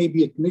rushing,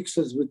 maybe it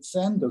mixes with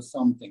sand or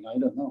something. I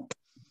don't know.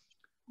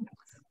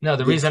 No,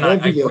 the reason I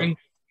bring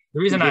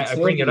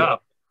it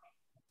up.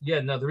 Yeah,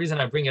 no, the reason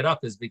I bring it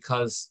up is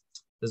because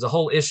there's a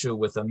whole issue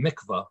with a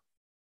mikvah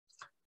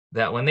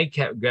that when they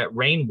get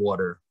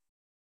rainwater,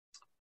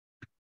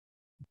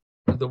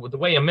 the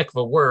way a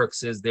mikvah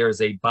works is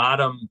there's a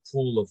bottom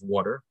pool of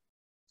water.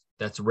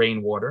 That's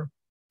rainwater,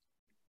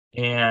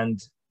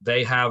 and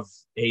they have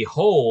a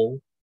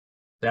hole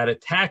that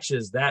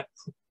attaches that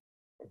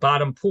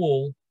bottom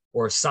pool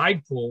or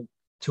side pool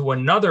to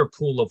another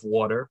pool of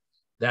water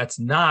that's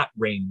not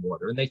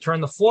rainwater. And they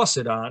turn the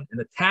faucet on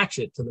and attach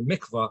it to the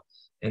mikvah,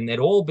 and it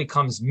all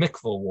becomes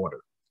mikvah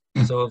water.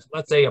 So if,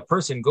 let's say, a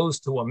person goes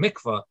to a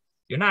mikvah,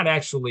 you're not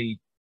actually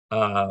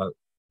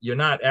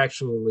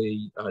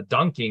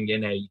dunking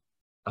in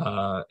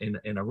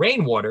a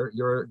rainwater.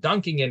 You're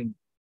dunking in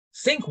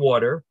sink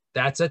water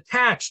that's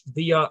attached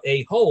via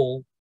a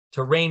hole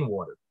to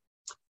rainwater.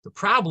 The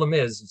problem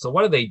is, so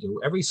what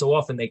do? Every so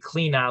often they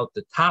clean out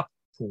the top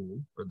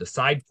pool or the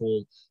side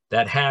pool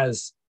that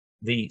has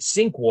the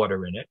sink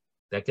water in it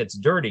that gets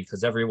dirty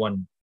because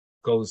everyone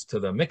goes to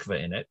the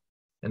mikveh in it,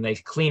 and they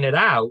clean it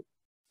out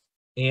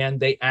and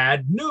they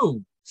add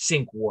new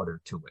sink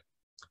water to it.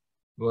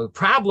 Well, the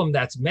problem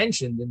that's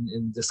mentioned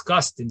and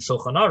discussed in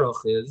Shulchan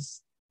Aruch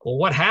is, well,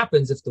 what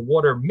happens if the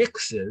water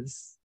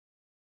mixes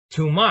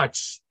too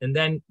much, and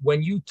then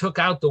when you took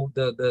out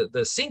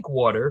the sink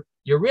water,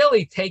 you're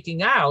really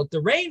taking out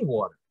the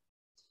rainwater,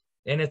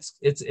 and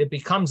it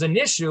becomes an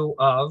issue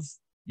of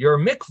your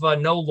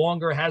mikvah no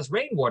longer has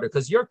rainwater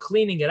because you're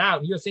cleaning it out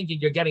and you're thinking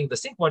you're getting the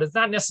sink water. It's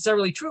not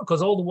necessarily true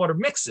because all the water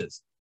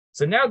mixes.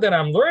 So now that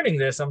I'm learning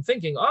this, I'm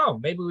thinking, oh,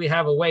 maybe we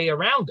have a way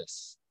around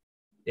this.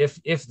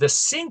 If the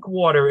sink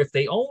water, if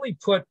they only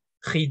put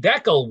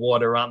chidekel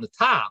water on the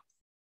top,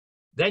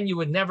 then you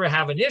would never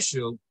have an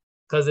issue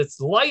because it's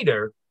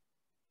lighter.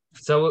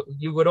 So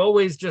you would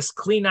always just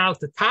clean out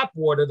the top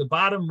water. The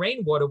bottom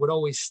rainwater would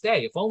always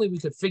stay. If only we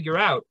could figure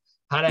out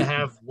how to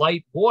have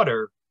light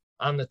water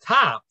on the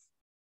top,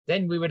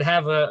 then we would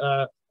have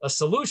a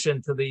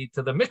solution to the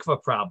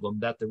mikvah problem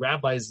that the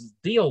rabbis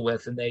deal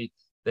with, and they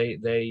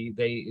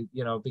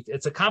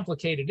it's a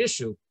complicated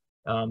issue.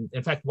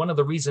 In fact, one of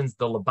the reasons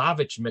the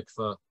Lubavitch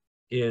mikvah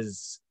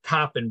is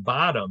top and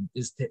bottom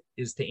is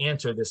to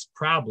answer this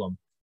problem,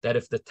 that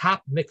if the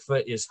top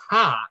mikvah is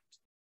hot,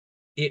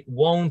 it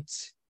won't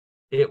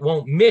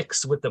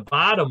mix with the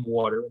bottom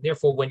water, and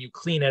therefore when you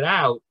clean it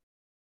out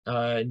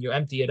and you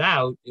empty it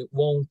out, it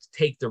won't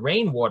take the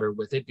rainwater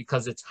with it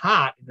because it's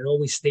hot and it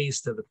always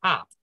stays to the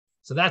top.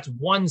 So that's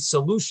one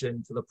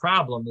solution to the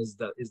problem, is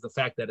the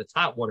fact that it's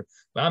hot water.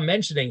 But I'm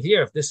mentioning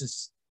here, if this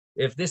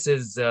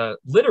is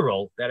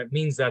literal, that it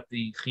means that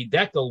the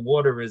chidekel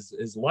water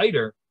is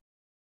lighter,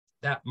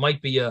 that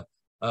might be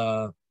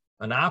an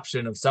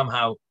option of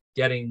somehow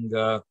getting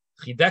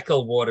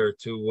chidekel water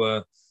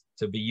to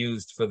be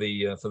used for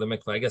the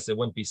mikvah. I guess it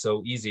wouldn't be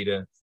so easy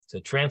to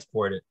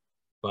transport it,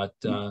 but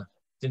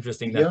it's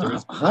interesting that there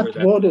is hot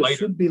water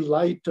should be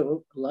lighter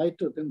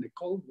than the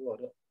cold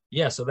water.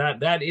 Yeah, so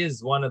that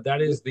is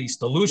the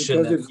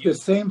solution. Because it's the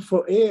same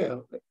for air.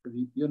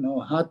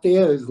 Hot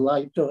air is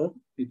lighter.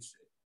 It's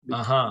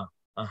Yeah.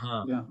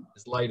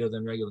 It's lighter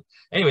than regular.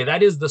 Anyway,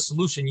 that is the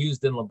solution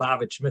used in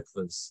Lubavitch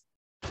mikvahs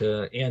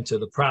to answer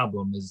the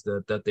problem, is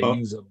that they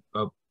use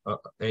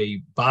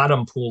a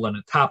bottom pool and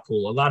a top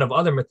pool. A lot of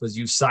other mikvahs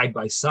use side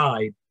by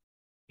side,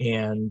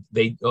 and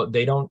they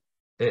don't,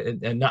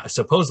 and not,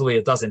 supposedly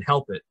it doesn't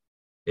help it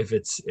if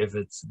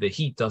it's the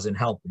heat doesn't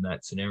help in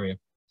that scenario.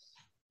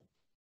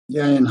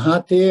 Yeah, in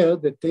hot air,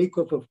 the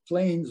takeoff of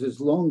planes is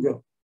longer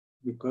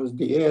because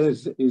the air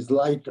is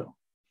lighter.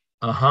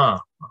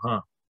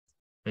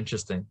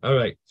 Interesting. All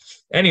right.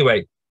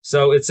 Anyway,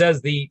 so it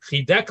says the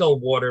chidekel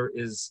water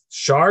is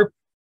sharp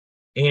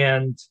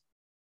and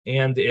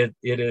it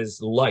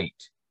is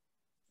light.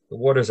 The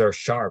waters are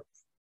sharp.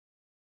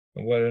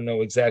 I don't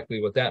know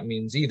exactly what that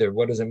means either.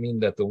 What does it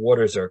mean that the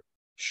waters are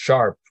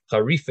sharp?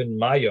 Charifin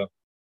maya.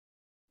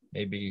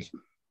 Maybe.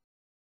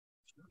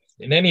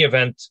 In any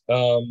event,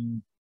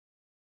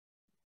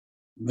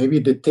 maybe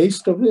the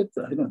taste of it.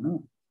 I don't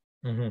know.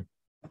 Mm-hmm.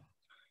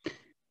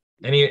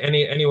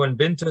 Anyone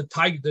been to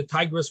the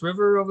Tigris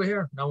River over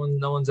here? No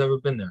one's ever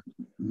been there.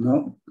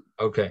 No.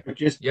 Okay.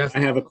 I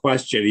have a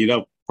question.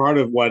 Part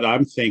of what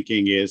I'm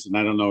thinking is, and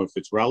I don't know if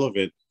it's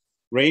relevant,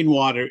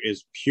 rainwater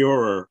is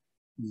purer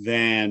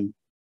than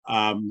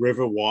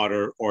river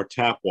water or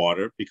tap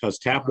water, because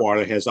tap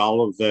water has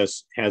all of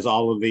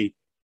the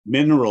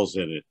minerals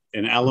in it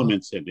and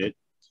elements in it,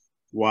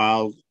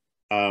 while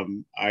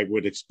I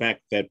would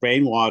expect that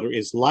rainwater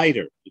is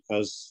lighter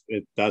because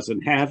it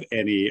doesn't have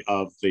any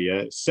of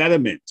the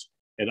sediment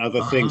and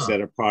other things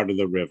that are part of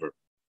the river.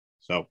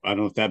 So I don't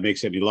know if that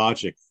makes any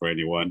logic for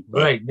anyone.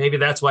 But right. Maybe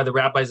that's why the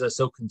rabbis are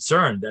so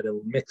concerned that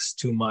it'll mix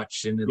too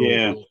much and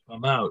it'll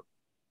come out.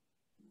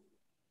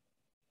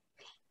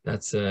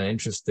 That's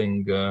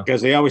interesting.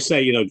 Because they always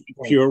say,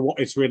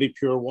 it's really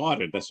pure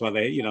water. That's why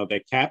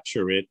they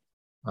capture it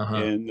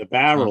in the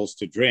barrels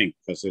to drink,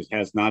 because it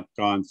has not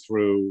gone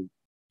through,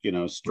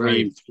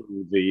 streamed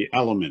through the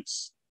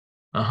elements.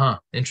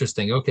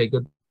 Interesting. Okay,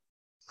 good.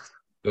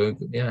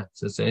 Yeah,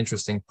 so it's an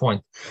interesting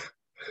point.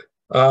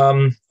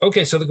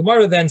 Okay, so the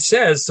Gemara then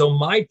says, so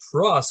my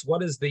pros,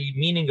 what is the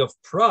meaning of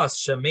pros?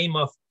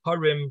 Shemema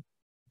parim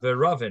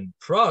veravin.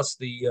 Pros,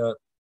 the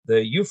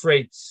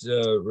Euphrates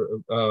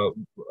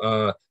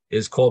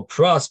is called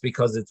pros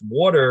because its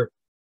water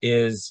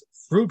is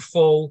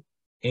fruitful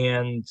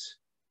and,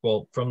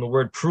 well, from the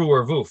word pru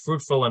or vu,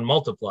 fruitful and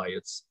multiply.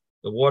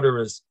 The water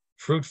is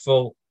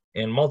fruitful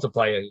and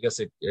multiply. I guess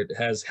it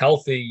has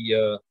healthy,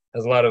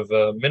 has a lot of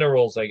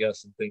minerals, I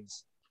guess, and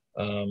things.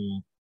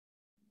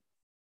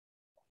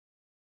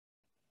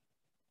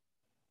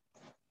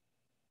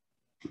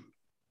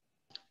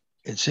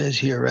 It says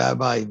here,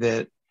 Rabbi,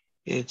 that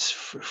it's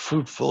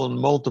fruitful and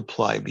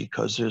multiply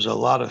because there's a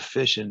lot of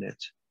fish in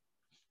it.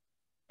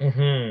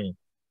 Mm-hmm.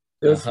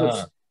 That's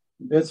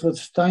what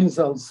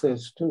Steinsaltz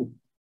says too.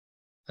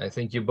 I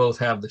think you both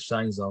have the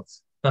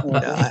Steinsaltz.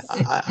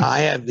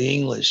 I have the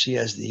English. He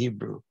has the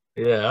Hebrew.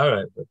 Yeah, all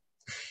right.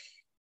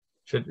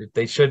 But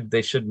they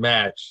should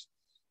match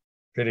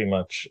pretty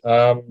much.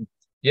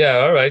 Yeah,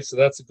 all right. So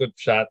that's a good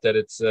shot that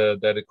it's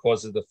that it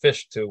causes the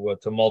fish to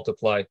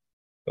multiply.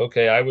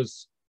 Okay, I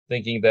was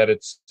thinking that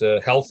it's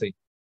healthy.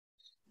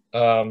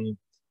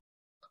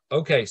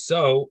 Okay,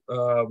 so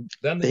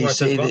then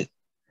the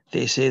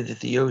they say that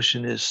the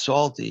ocean is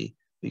salty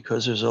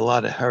because there's a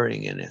lot of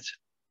herring in it.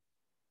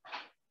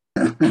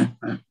 A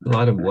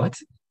lot of what?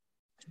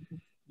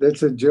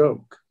 That's a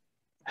joke.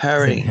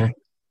 Herring.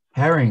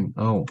 Herring.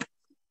 Oh,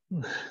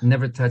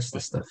 never touched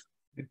this stuff.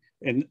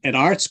 In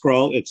Art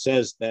Scroll, it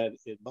says that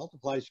it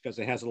multiplies because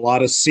it has a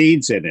lot of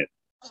seeds in it.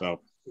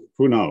 So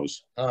who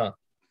knows? In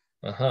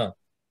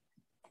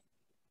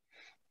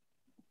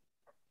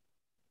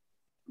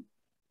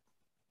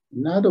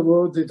other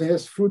words, it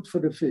has food for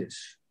the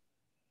fish.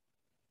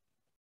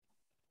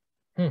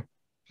 Yeah,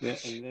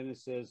 and then it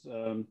says,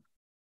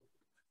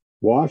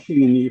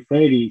 washing in the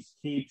Euphrates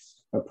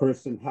keeps a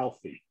person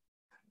healthy.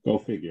 Go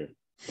figure.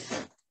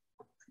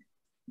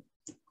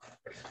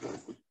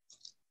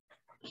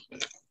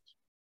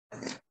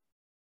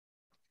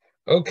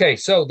 Okay,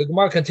 so the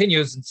Gemara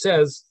continues and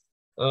says,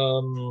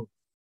 what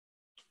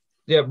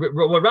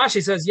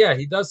Rashi says,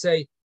 he does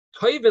say,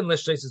 Toivin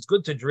l'shreis, it's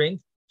good to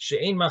drink.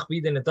 She'ein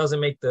machbidin, it doesn't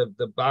make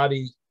the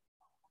body.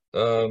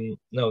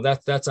 No,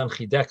 that's on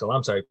chidekel.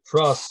 I'm sorry,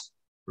 pros.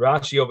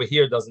 Rashi over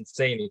here doesn't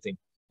say anything.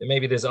 And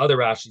maybe there's other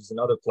Rashis in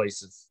other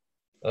places.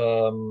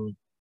 There's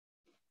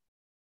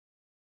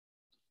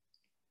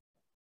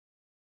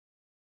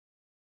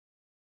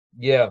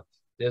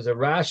a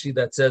Rashi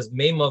that says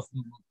Meimav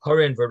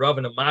Harin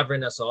V'Ravin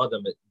Mavrin As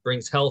Adam. It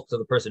brings health to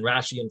the person.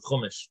 Rashi and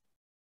Chumash,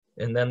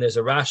 and then there's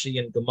a Rashi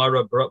in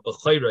Gemara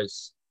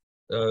B'Chayres.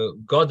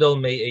 Gadol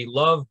may a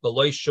love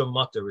Beloisha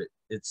Mutter.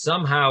 It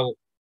somehow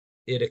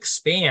it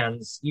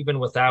expands even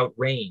without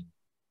rain.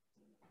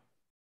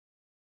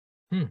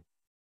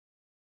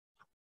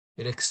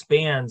 It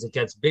expands. It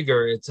gets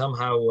bigger. It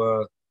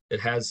somehow it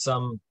has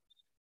some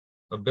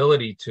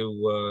ability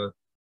to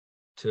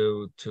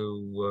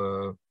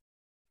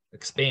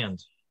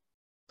expand.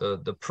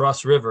 The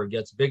Pruss River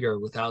gets bigger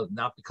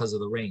not because of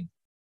the rain.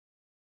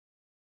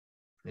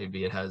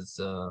 Maybe it has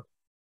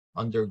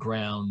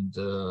underground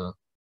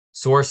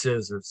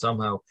sources, or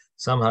somehow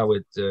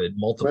it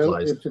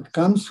multiplies. Well,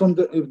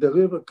 if the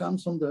river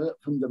comes from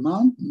the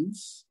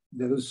mountains,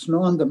 there is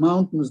snow on the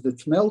mountains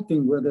that's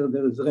melting, whether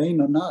there is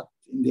rain or not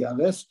in the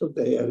rest of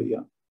the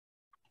area.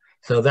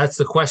 So that's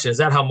the question. Is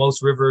that how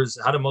most rivers?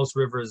 How do most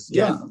rivers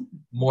get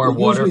more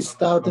water? Usually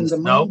start in the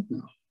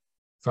mountain.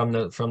 From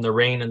the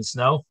rain and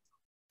snow.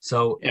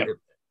 So I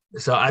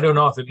don't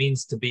know if it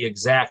means to be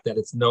exact that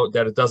it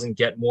doesn't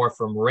get more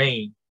from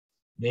rain.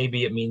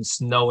 Maybe it means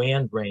snow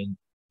and rain.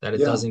 That it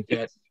doesn't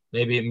get.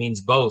 Maybe it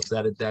means both.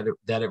 That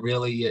it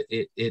really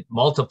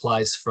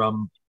multiplies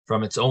from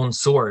its own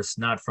source,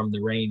 not from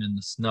the rain and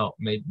the snow.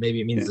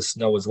 Maybe it means the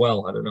snow as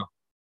well. I don't know.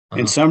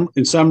 And some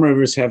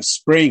rivers have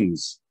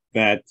springs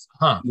that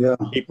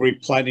keep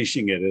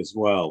replenishing it as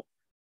well.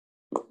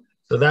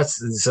 So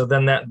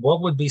then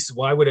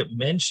why would it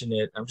mention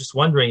it? I'm just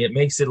wondering, it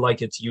makes it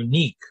like it's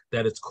unique,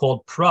 that it's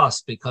called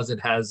Prus because it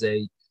has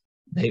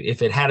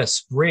if it had a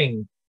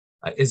spring,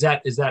 is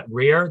that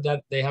rare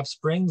that they have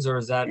springs, or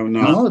is that?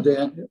 No,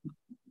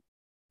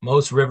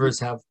 most rivers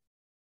have.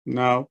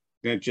 No,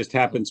 it just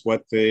happens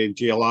what the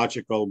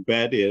geological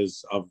bed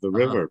is of the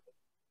river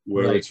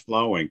where it's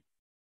flowing.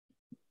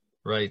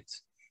 Right.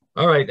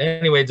 All right.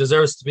 Anyway, it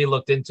deserves to be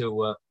looked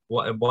into.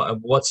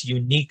 What's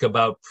unique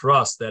about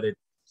Prus that it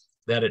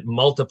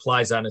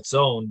multiplies on its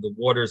own. The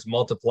waters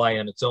multiply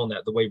on its own.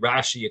 That the way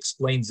Rashi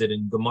explains it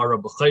in Gemara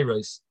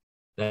B'Chayres,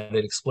 that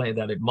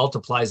it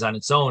multiplies on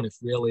its own. If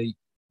really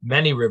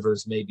many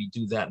rivers maybe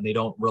do that, and they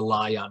don't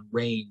rely on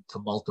rain to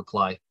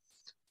multiply.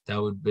 That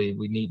would be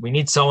we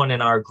need someone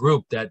in our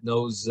group that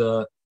knows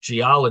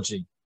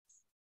geology.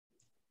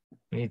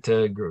 We need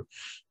to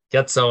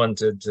get someone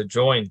to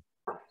join.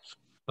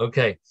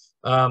 Okay.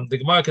 The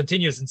Gemara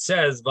continues and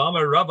says, that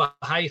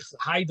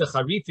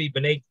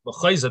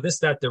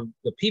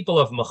the people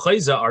of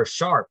Mechayza are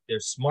sharp, they're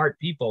smart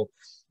people.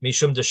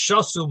 Mishum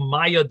deshasu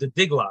maya de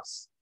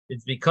diglas.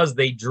 It's because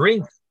they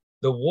drink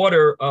the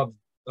water of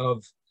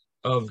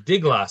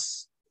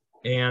diglas.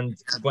 And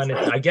when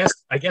I guess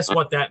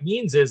what that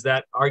means is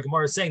that our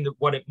Gemara is saying that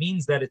what it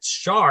means that it's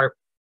sharp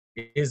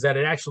is that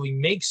it actually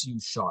makes you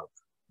sharp.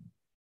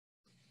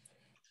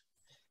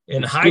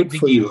 And high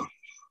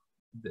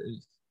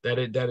that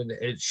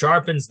it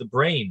sharpens the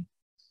brain.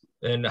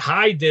 And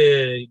high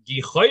de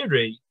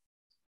gichoyri,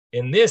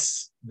 in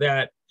this,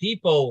 that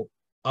people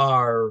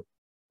are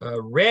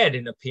red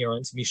in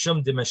appearance,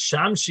 mishum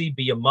demashamshi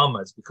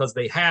biyamamas, because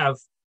they have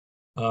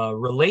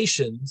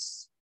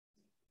relations,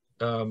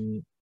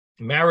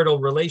 marital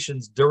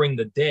relations during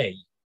the day,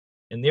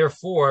 and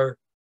therefore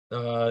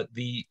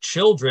the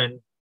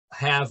children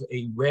have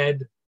a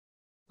red.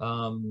 They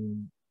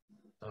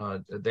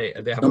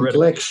have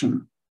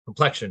complexion.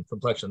 Complexion.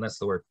 That's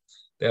the word.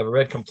 They have a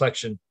red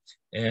complexion,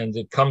 and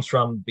it comes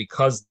from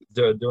because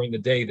during the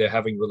day they're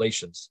having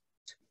relations,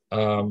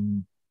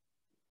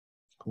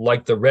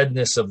 like the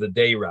redness of the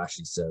day.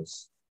 Rashi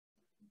says,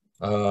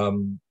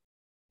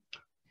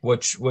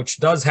 which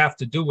does have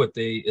to do with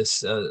the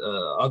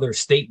other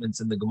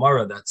statements in the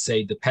Gemara that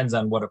say depends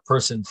on what a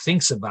person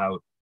thinks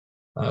about,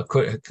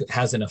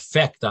 has an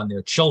effect on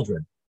their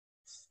children,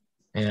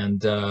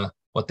 and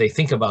what they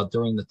think about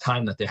during the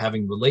time that they're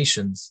having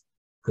relations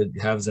could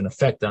have an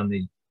effect on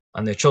their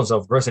children. So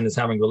if a person is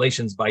having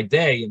relations by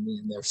day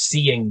and they're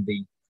seeing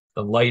the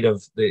light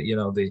of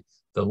the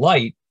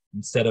light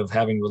instead of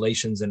having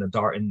relations in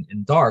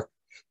dark,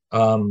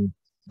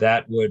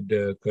 that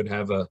could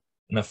have an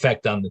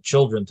effect on the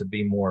children to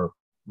be more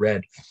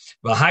red.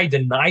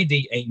 And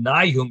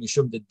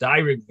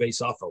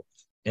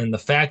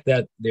the fact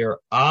that their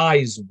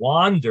eyes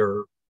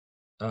wander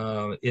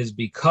is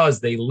because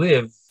they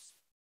live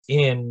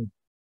in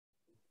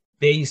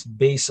base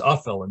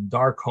Uffel in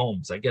dark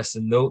homes. I guess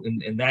in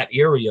that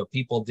area,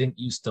 people didn't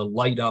used to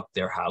light up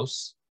their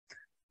house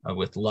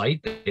with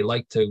light. They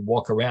like to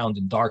walk around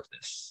in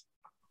darkness.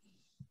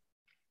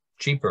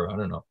 Cheaper, I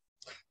don't know.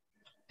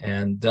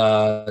 And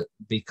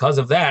because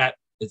of that,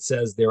 it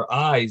says their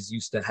eyes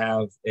used to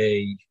have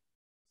a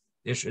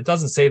issue. It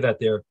doesn't say that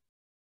they're,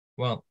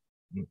 well,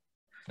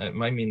 it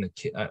might mean the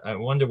kid. I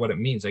wonder what it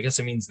means. I guess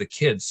it means the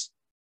kids.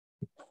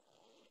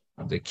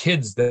 The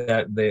kids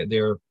that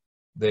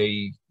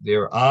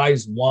their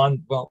eyes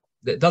wander. Well,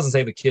 it doesn't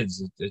say the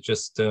kids. It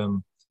just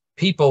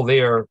people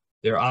their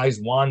eyes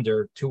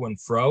wander to and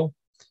fro,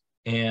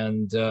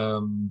 and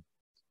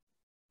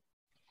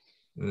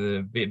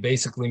it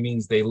basically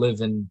means they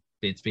live in.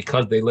 It's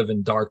because they live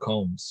in dark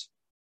homes.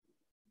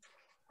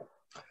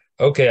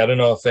 Okay, I don't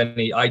know if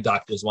any eye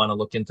doctors want to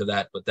look into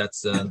that, but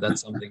that's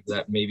something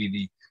that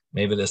maybe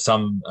there's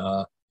some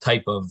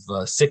type of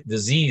sick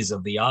disease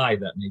of the eye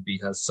that maybe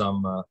has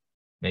some.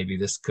 Maybe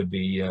this could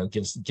be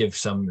give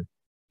some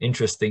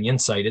interesting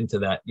insight into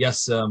that.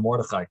 Yes,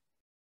 Mordechai.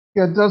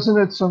 Yeah, doesn't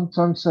it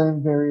sometimes say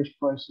in various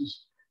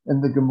places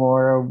in the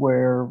Gemara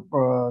where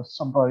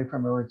somebody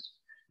from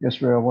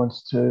Israel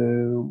wants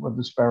to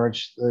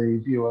disparage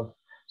the view of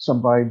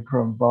somebody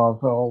from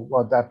Bavel,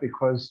 that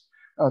because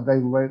they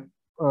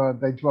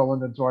dwell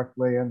in a dark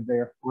land,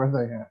 therefore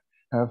they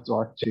have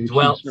dark teachings.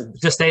 Well,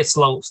 just say it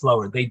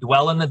slower. They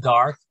dwell in the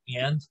dark,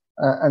 and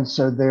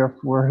so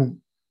therefore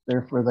they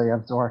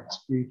have dark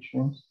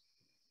teachings.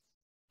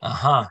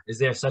 Is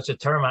there such a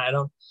term? I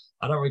don't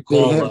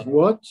recall. They have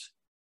what?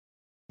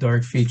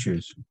 Dark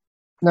features.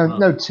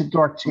 No,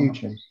 dark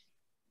teachings.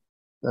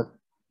 That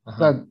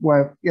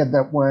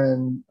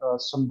when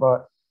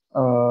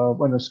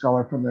when a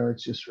scholar from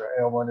Eretz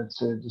Yisrael wanted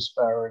to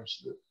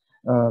disparage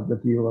the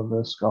view of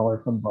a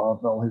scholar from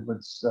Bavel, he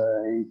would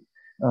say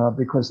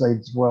because they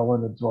dwell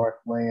in a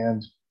dark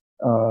land,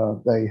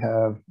 they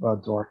have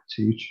dark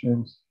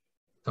teachings.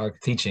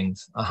 Dark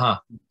teachings.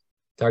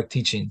 Dark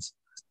teachings.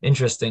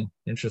 Interesting.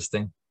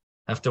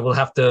 We'll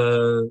have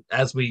to,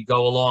 as we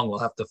go along, we'll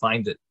have to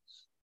find it.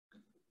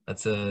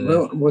 That's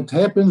well, what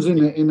happens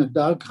in a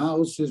dark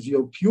house is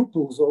your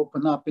pupils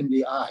open up in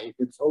the eye.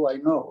 That's all I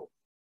know.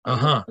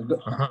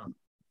 To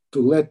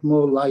let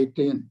more light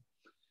in.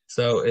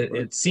 So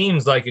it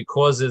seems like it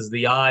causes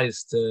the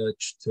eyes to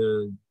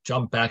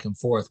jump back and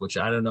forth, which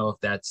I don't know if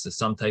that's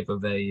some type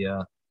of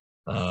a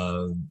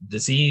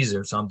disease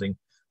or something.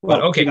 Well,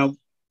 but okay.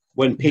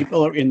 When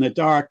people are in the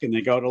dark and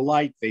they go to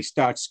light, they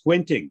start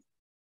squinting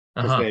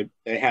because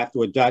they have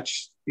to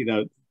adjust.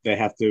 They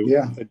have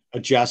to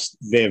adjust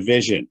their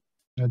vision.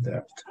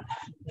 Adapt.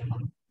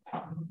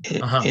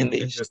 In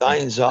the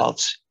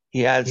Steinsaltz,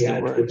 he adds the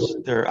words,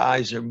 their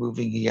eyes are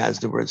moving. He adds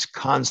the words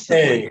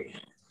constantly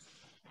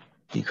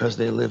because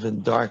they live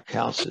in dark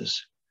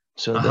houses.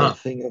 So the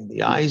thing of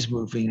the eyes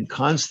moving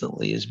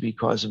constantly is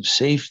because of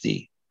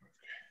safety.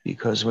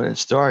 Because when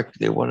it's dark,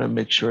 they want to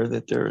make sure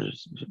that they're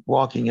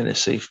walking in a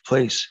safe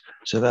place.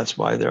 So that's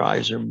why their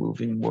eyes are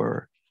moving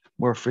more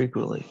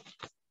frequently.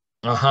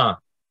 So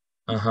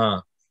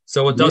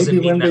it doesn't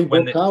maybe mean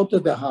when that they walk out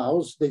of the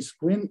house, they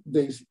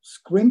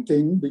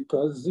squinting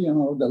because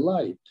the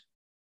light.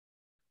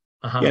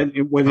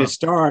 And when it's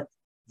dark,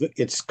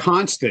 it's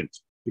constant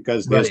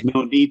because there's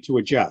no need to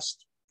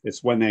adjust.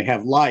 It's when they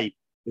have light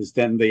is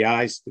then the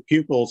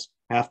pupils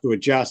have to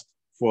adjust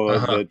for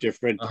the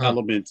different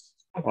elements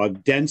or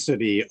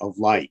density of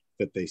light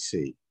that they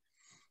see.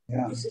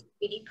 Yeah.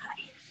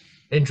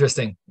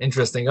 Interesting.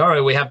 All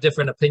right, we have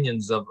different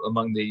opinions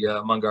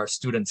among our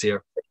students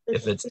here.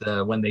 If it's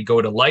when they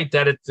go to light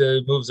that it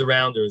moves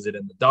around, or is it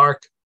in the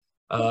dark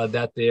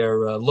that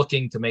they're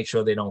looking to make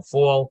sure they don't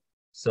fall.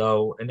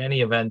 So in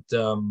any event,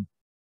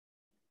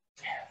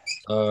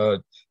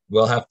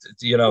 we'll have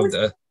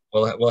to,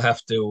 we'll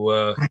have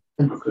to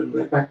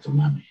back to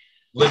mommy.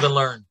 Live and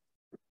learn.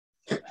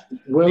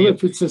 Well,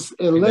 if it's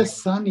a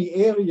less sunny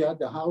area,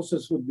 the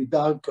houses would be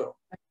darker.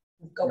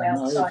 Go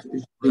outside.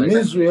 In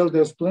Israel,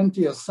 there's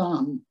plenty of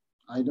sun.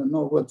 I don't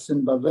know what's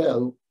in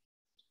Bavel.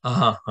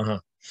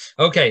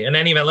 Okay, in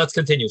any event, let's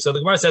continue. So the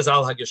Gemara says,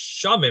 Al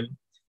Hageshamim.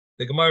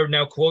 The Gemara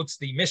now quotes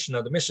the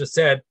Mishnah. The Mishnah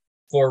said,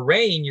 for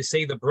rain, you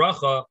say the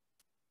bracha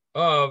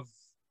of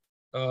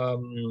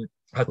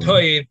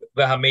Hatoiv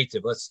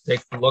v'Hametiv. Let's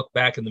take a look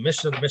back in the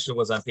Mishnah. The Mishnah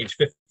was on page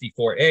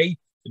 54a.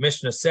 The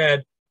Mishnah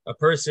said a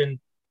person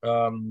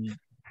on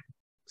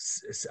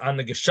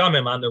the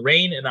Geshamim, on the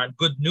rain, and on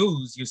good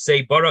news, you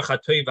say Baruch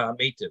Hatoiv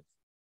v'Hametiv.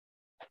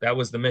 That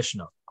was the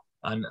Mishnah.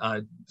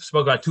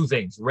 Spoke about two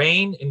things: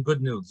 rain and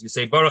good news. You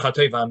say Baruch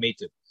Hatoiv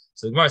v'Hametiv.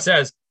 So the Gemara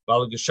says,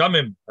 Bal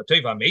Geshamim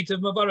Hatoiv v'Hametiv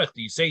Mavarech.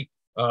 Do you say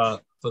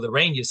for the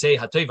rain? You say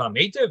Hatoiv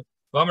v'Hametiv.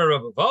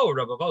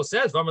 Rabavo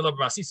says,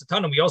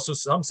 we also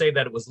some say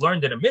that it was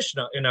learned in a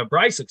Mishnah, in a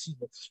Brisa.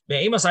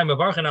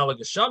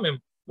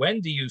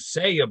 When do you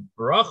say a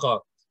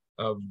bracha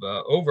of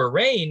over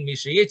rain?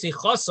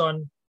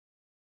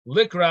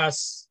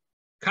 Likras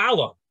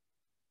kala.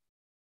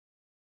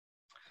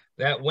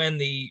 That when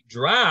the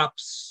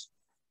drops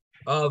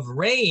of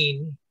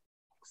rain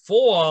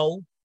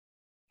fall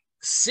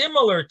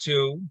similar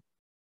to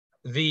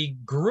the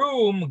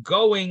groom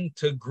going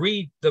to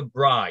greet the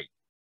bride,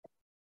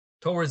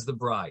 towards the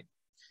bride.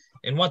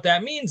 And what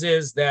that means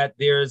is that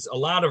there's a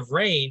lot of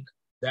rain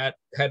that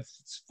had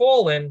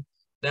fallen,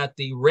 that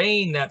the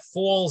rain that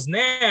falls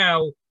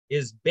now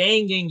is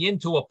banging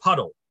into a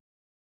puddle.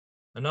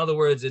 In other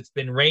words, it's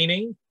been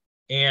raining,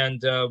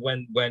 and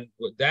when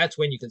that's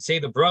when you can say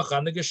the bracha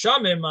on the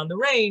geshamim, on the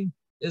rain,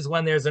 is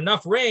when there's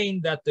enough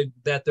rain that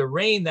the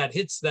rain that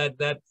hits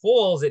that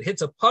falls, it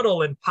hits a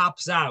puddle and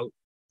pops out,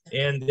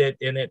 and it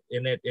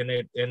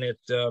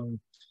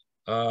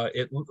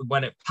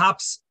when it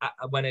pops,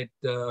 when it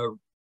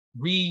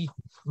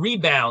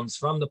rebounds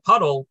from the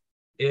puddle,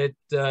 it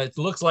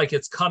looks like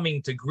it's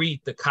coming to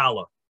greet the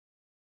kala,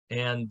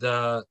 and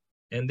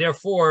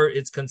therefore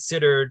it's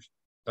considered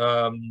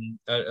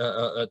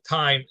a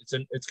time.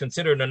 It's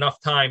considered enough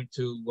time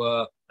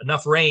to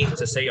enough rain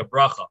to say a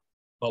bracha.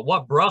 But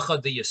what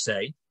bracha do you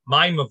say?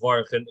 My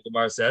mavarchen, the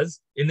Gemara says.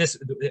 In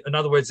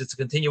other words, it's a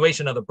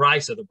continuation of the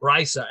brisa. The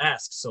brisa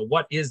asks, so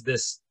what is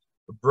this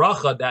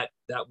bracha that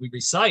we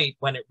recite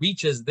when it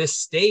reaches this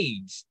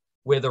stage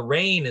where the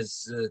rain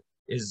is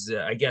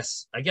I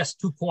guess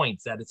 2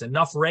 points, that it's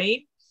enough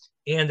rain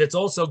and it's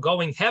also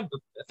going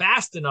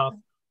fast enough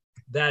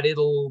that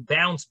it'll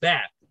bounce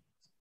back.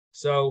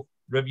 So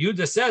Rabbi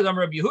Yehuda says, "I'm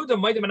Rabbi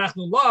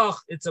Yehuda,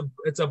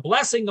 it's a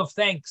blessing of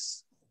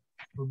thanks.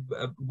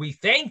 We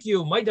thank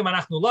you,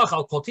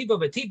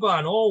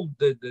 on all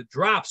the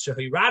drops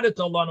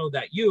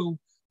that you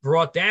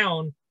brought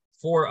down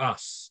for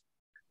us."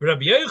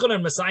 Rabbi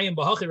Yochanan, Messiah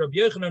Bahachi, Rabbi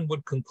Yochanan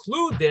would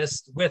conclude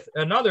this with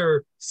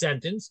another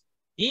sentence: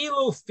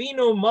 "Ilu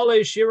finu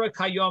male shira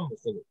kayom."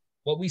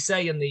 What we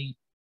say in the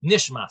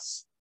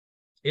Nishmas,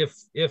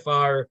 if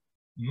our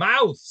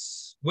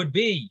mouths would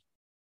be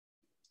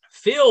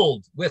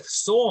filled with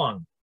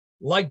song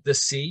like the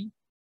sea,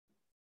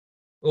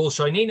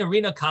 right,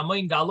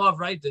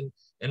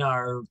 and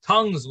our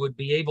tongues would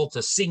be able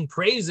to sing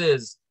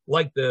praises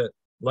like the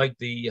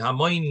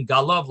Hamoin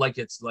Galav, like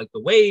it's like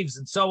the waves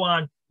and so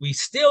on, we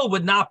still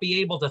would not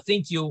be able to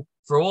thank you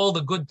for all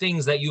the good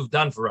things that you've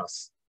done for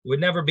us. It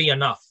would never be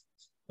enough.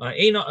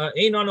 We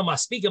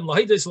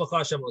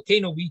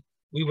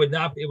would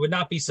not. It would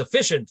not be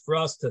sufficient for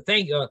us to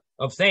thank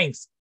of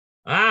thanks.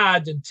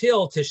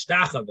 Until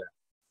tishtachave,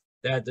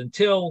 that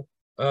until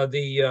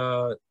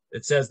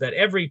it says that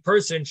every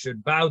person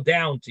should bow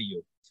down to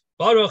you.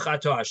 Baruch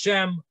ato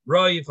Hashem,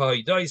 roiv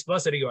hahidois,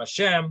 blessed are you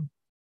Hashem,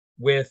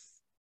 with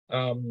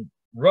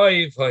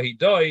roiv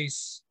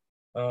hahidois,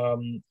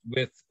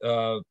 with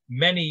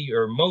many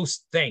or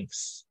most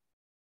thanks.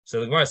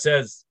 So the Gemara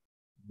says,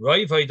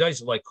 roiv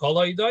hahidois, like kol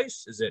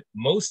hahidois, is it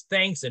most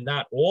thanks and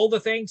not all the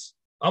thanks?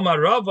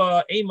 Amar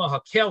Rava ema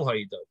hakel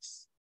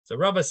hahidois. So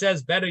Rava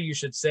says, better you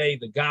should say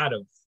the God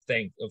of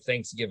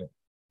thanksgiving.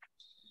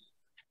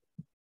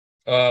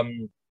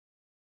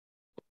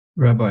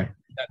 Rabbi,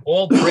 that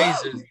all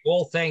praises,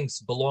 all thanks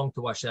belong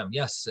to Hashem.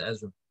 Yes,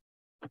 Ezra.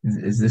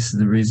 Is this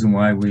the reason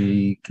why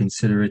we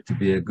consider it to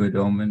be a good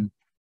omen?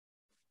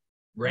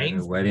 Rain?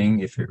 At a wedding,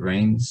 if it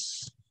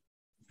rains?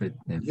 If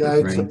it's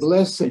rains. A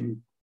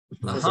blessing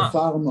for the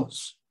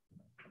farmers.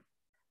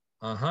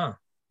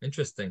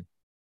 Interesting.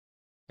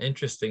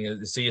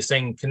 So you're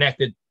saying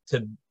connected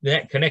to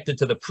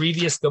the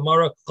previous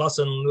Gemara,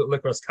 Chasan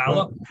Likras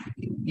Kala?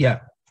 Yeah.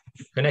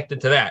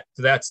 Connected to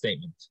that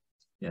statement.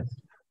 Yes.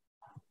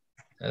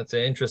 That's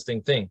an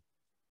interesting thing.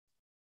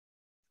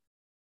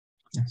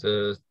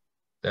 So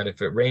that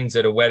if it rains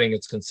at a wedding,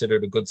 it's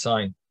considered a good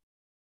sign.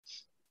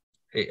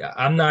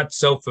 I'm not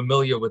so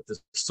familiar with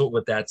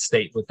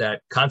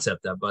that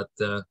concept, but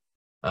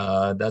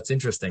that's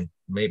interesting.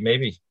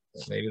 Maybe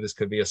this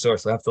could be a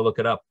source. I'll have to look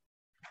it up.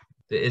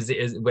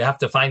 Is we have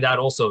to find out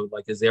also,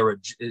 like, is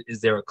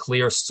there a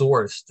clear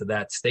source to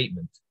that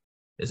statement?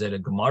 Is it a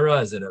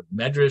Gemara? Is it a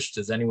Medrash?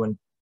 Does anyone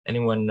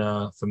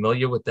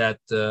familiar with that?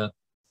 It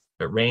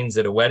rains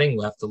at a wedding.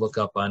 We'll have to look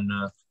up on.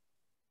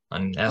 I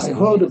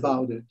heard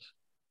about it.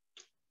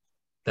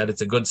 That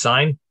it's a good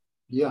sign.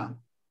 Yeah.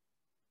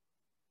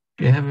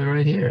 You have it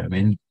right here. I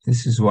mean,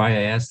 this is why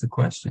I asked the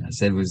question. I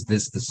said, was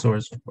this the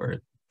source for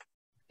it?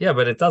 Yeah,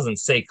 but it doesn't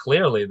say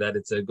clearly that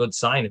it's a good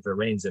sign if it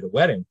rains at a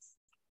wedding.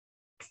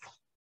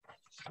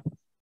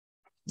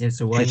 Yeah,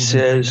 so why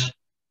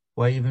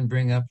even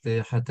bring up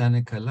the Hatan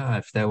and Kala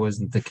if that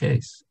wasn't the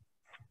case?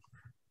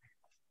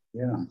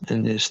 Yeah.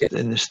 In the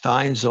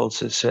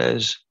Steinsaltz, it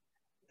says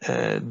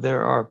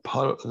there are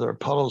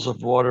puddles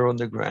of water on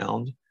the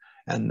ground,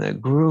 and the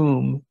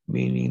groom,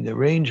 meaning the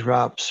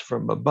raindrops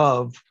from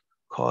above,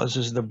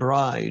 causes the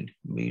bride,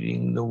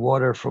 meaning the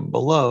water from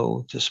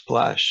below, to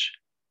splash.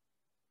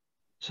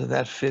 So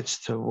that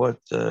fits to what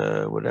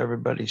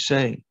everybody's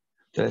saying,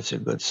 that it's a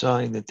good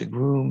sign that the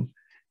groom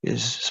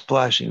is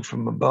splashing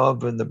from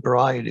above and the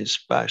bride is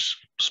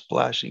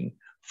splashing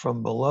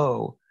from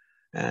below,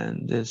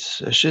 and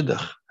it's a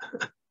shidduch.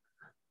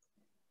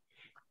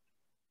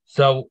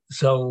 So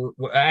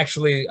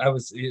actually,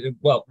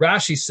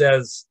 Rashi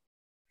says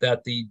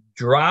that the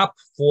drop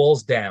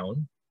falls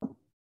down.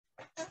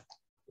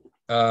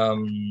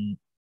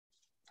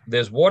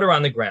 There's water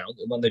on the ground,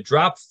 and when the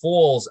drop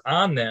falls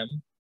on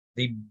them,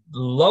 the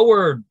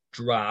lower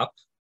drop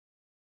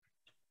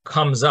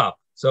comes up.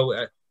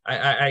 So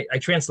I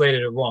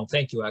translated it wrong.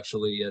 Thank you,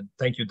 actually.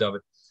 Thank you,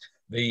 David.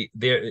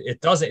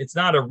 It's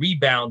not a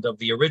rebound of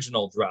the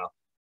original drop.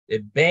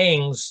 It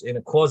bangs and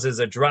it causes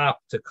a drop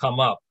to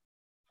come up.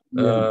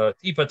 So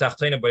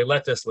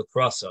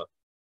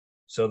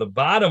the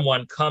bottom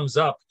one comes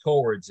up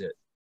towards it.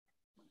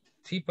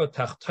 Tipa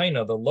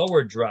tachtaina, the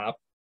lower drop,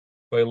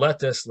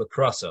 boiletes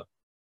lekrasa.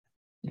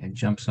 It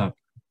jumps up.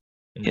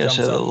 Yeah,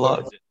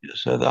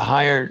 so the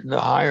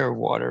higher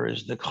water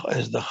is the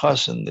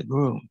chassan, the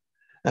groom.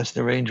 That's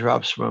the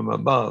raindrops from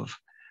above,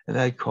 and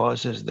that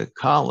causes the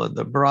kala,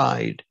 the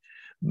bride,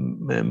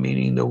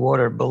 meaning the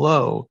water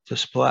below, to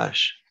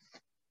splash.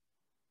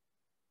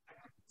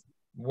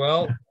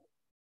 Well,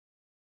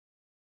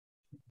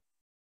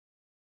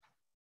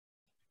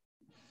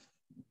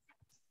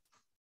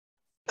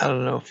 I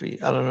don't know if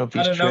he's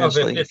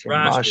translating from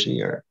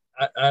Rashi or.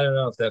 I don't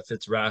know if that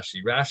fits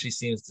Rashi. Rashi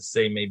seems to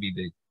say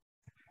maybe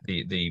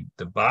the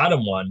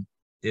bottom one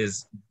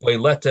is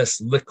boiletes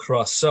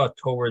likrasa,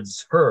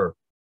 towards her,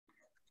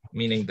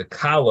 meaning the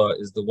kala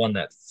is the one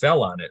that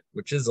fell on it,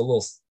 which is a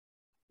little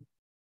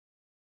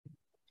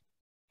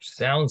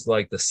sounds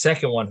like the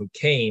second one who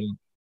came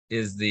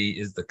is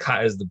the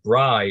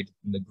bride,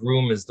 and the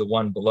groom is the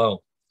one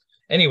below.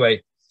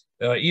 Anyway,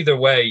 either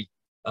way,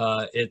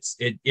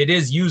 it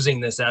is using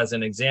this as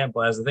an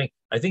example, as a thing.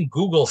 I think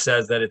Google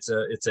says that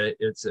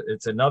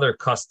it's another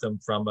custom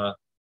from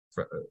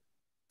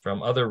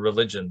other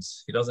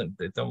religions. It doesn't.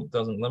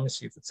 Let me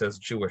see if it says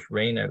Jewish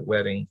rain at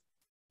wedding,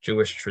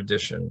 Jewish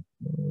tradition.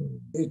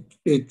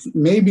 It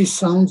maybe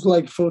sounds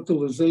like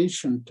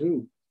fertilization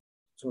too.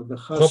 So the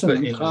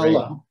chassan and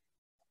kala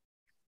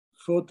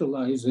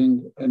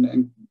fertilizing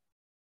and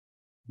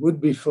would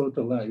be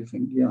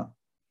fertilizing, yeah.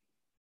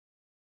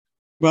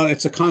 Well,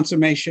 it's a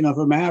consummation of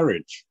a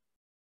marriage.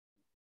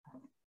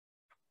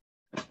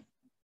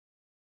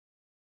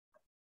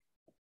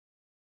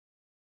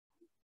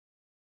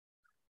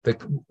 The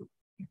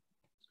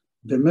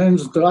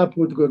man's drop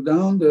would go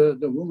down, the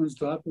woman's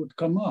drop would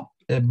come up.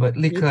 But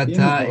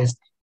Likata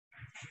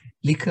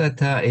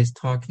is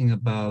talking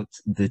about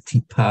the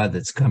tipa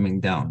that's coming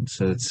down.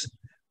 So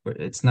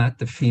it's not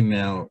the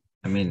female.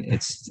 I mean,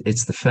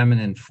 it's the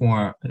feminine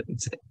form.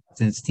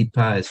 Since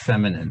tipa is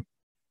feminine,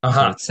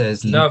 so it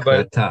says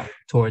likata,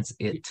 towards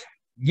it.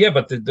 Yeah,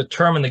 but the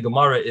term in the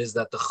Gemara is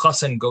that the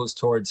chassan goes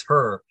towards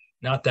her,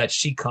 not that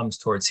she comes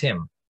towards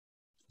him.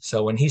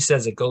 So when he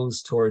says it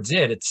goes towards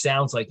it, it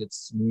sounds like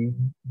it's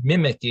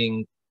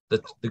mimicking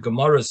the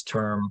Gemara's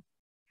term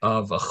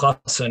of a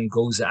chassan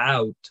goes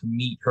out to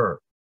meet her.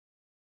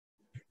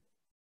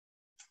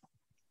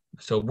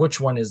 So which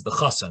one is the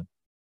chassan?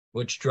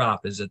 Which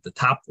drop? Is it the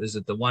top? Is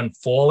it the one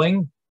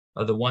falling,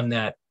 or the one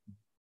that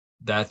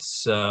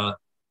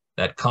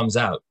comes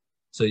out?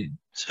 So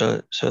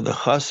the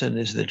chassan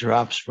is the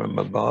drops from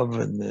above,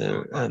 and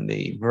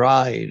the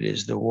bride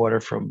is the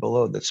water from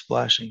below that's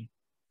splashing.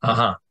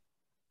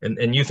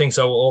 And you think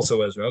so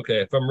also, Ezra?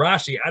 Okay. From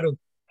Rashi, I don't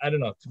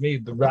know. To me,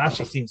 the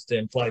Rashi seems to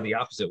imply the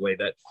opposite way,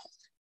 that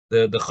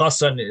the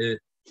chassan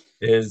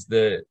is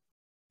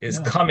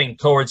coming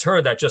towards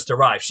her that just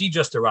arrived. She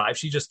just arrived.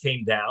 She just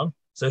came down.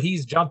 So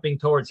he's jumping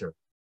towards her.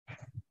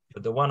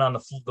 But the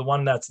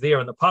one that's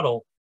there in the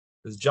puddle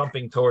is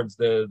jumping towards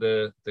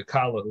the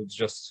kala who's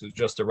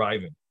just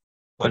arriving.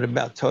 What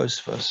about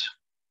Tosfos?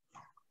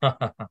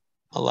 A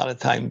lot of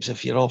times,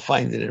 if you don't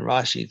find it in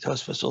Rashi,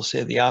 Tosfos will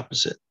say the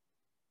opposite.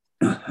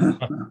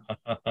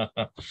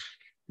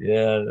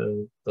 Yeah,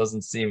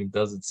 doesn't seem,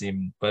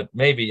 but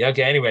maybe.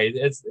 Okay, anyway,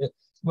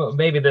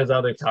 maybe there's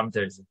other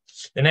commentaries.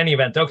 In any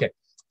event, okay.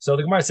 So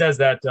the Gemara says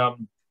that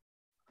the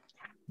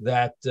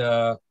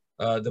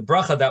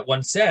bracha that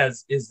one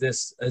says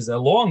is a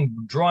long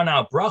drawn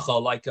out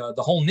bracha, like the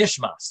whole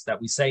nishmas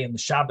that we say in the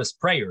Shabbos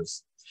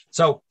prayers.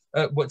 So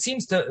what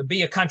seems to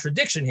be a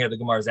contradiction here, the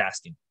Gemara is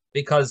asking,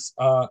 because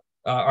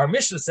our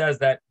Mishnah says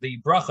that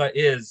the bracha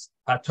is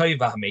hatoy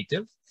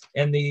v'hametiv,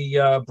 and the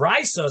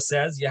Brisa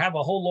says you have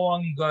a whole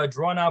long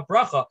drawn out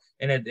bracha,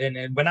 and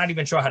we're not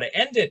even sure how to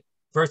end it.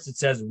 First it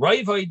says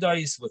roiv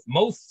ha'idais, with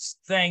most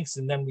thanks,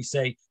 and then we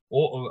say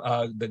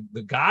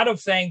the God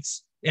of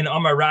thanks. In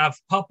Amar Rav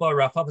Papa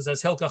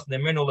says Hilkach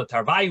Neminu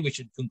L'Tarvayu. We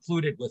should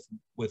conclude it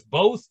with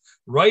both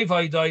roiv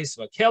ha'idais,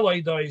 v'kel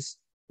ha'idais.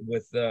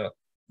 With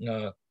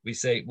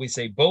we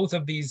say both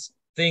of these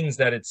things,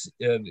 that it's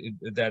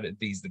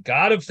the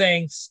God of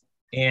thanks,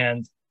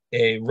 and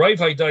a roiv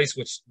ha'idais,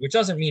 which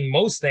doesn't mean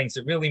most thanks.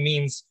 It really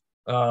means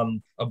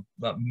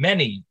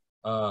many,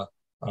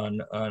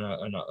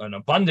 an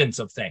abundance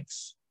of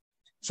thanks.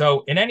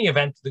 So in any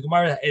event, the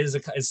Gemara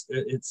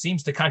it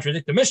seems to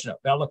contradict the Mishnah.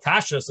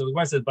 Kasha. So the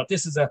Gemara says, but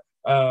this is a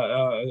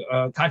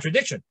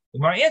contradiction. The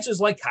Gemara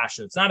answers like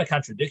Kasha. It's not a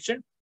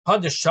contradiction.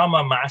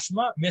 Hadashama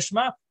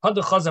mishma,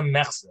 hadachazam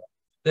mechza.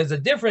 There's a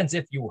difference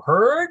if you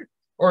heard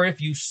or if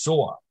you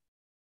saw.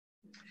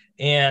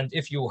 And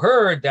if you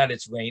heard that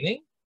it's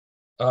raining,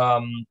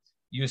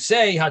 you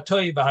say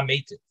hatoy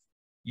v'hametiv.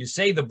 You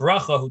say the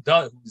bracha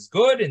who's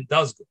good and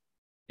does good.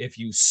 If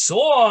you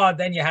saw,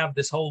 then you have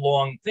this whole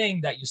long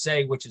thing that you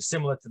say, which is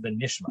similar to the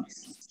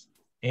nishmas.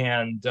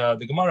 And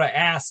the Gemara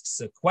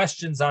asks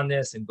questions on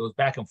this and goes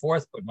back and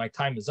forth, but my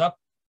time is up,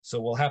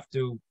 so we'll have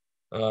to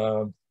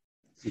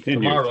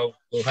tomorrow.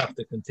 We'll have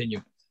to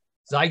continue.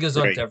 Sei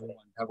gesund, everyone.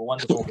 Have a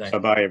wonderful day.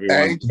 Bye-bye,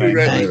 everyone. Thank you,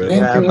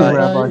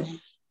 Rabbi.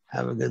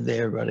 Have a good day,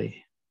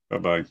 everybody.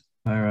 Bye-bye.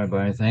 Bye,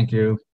 Rabbi. Thank you.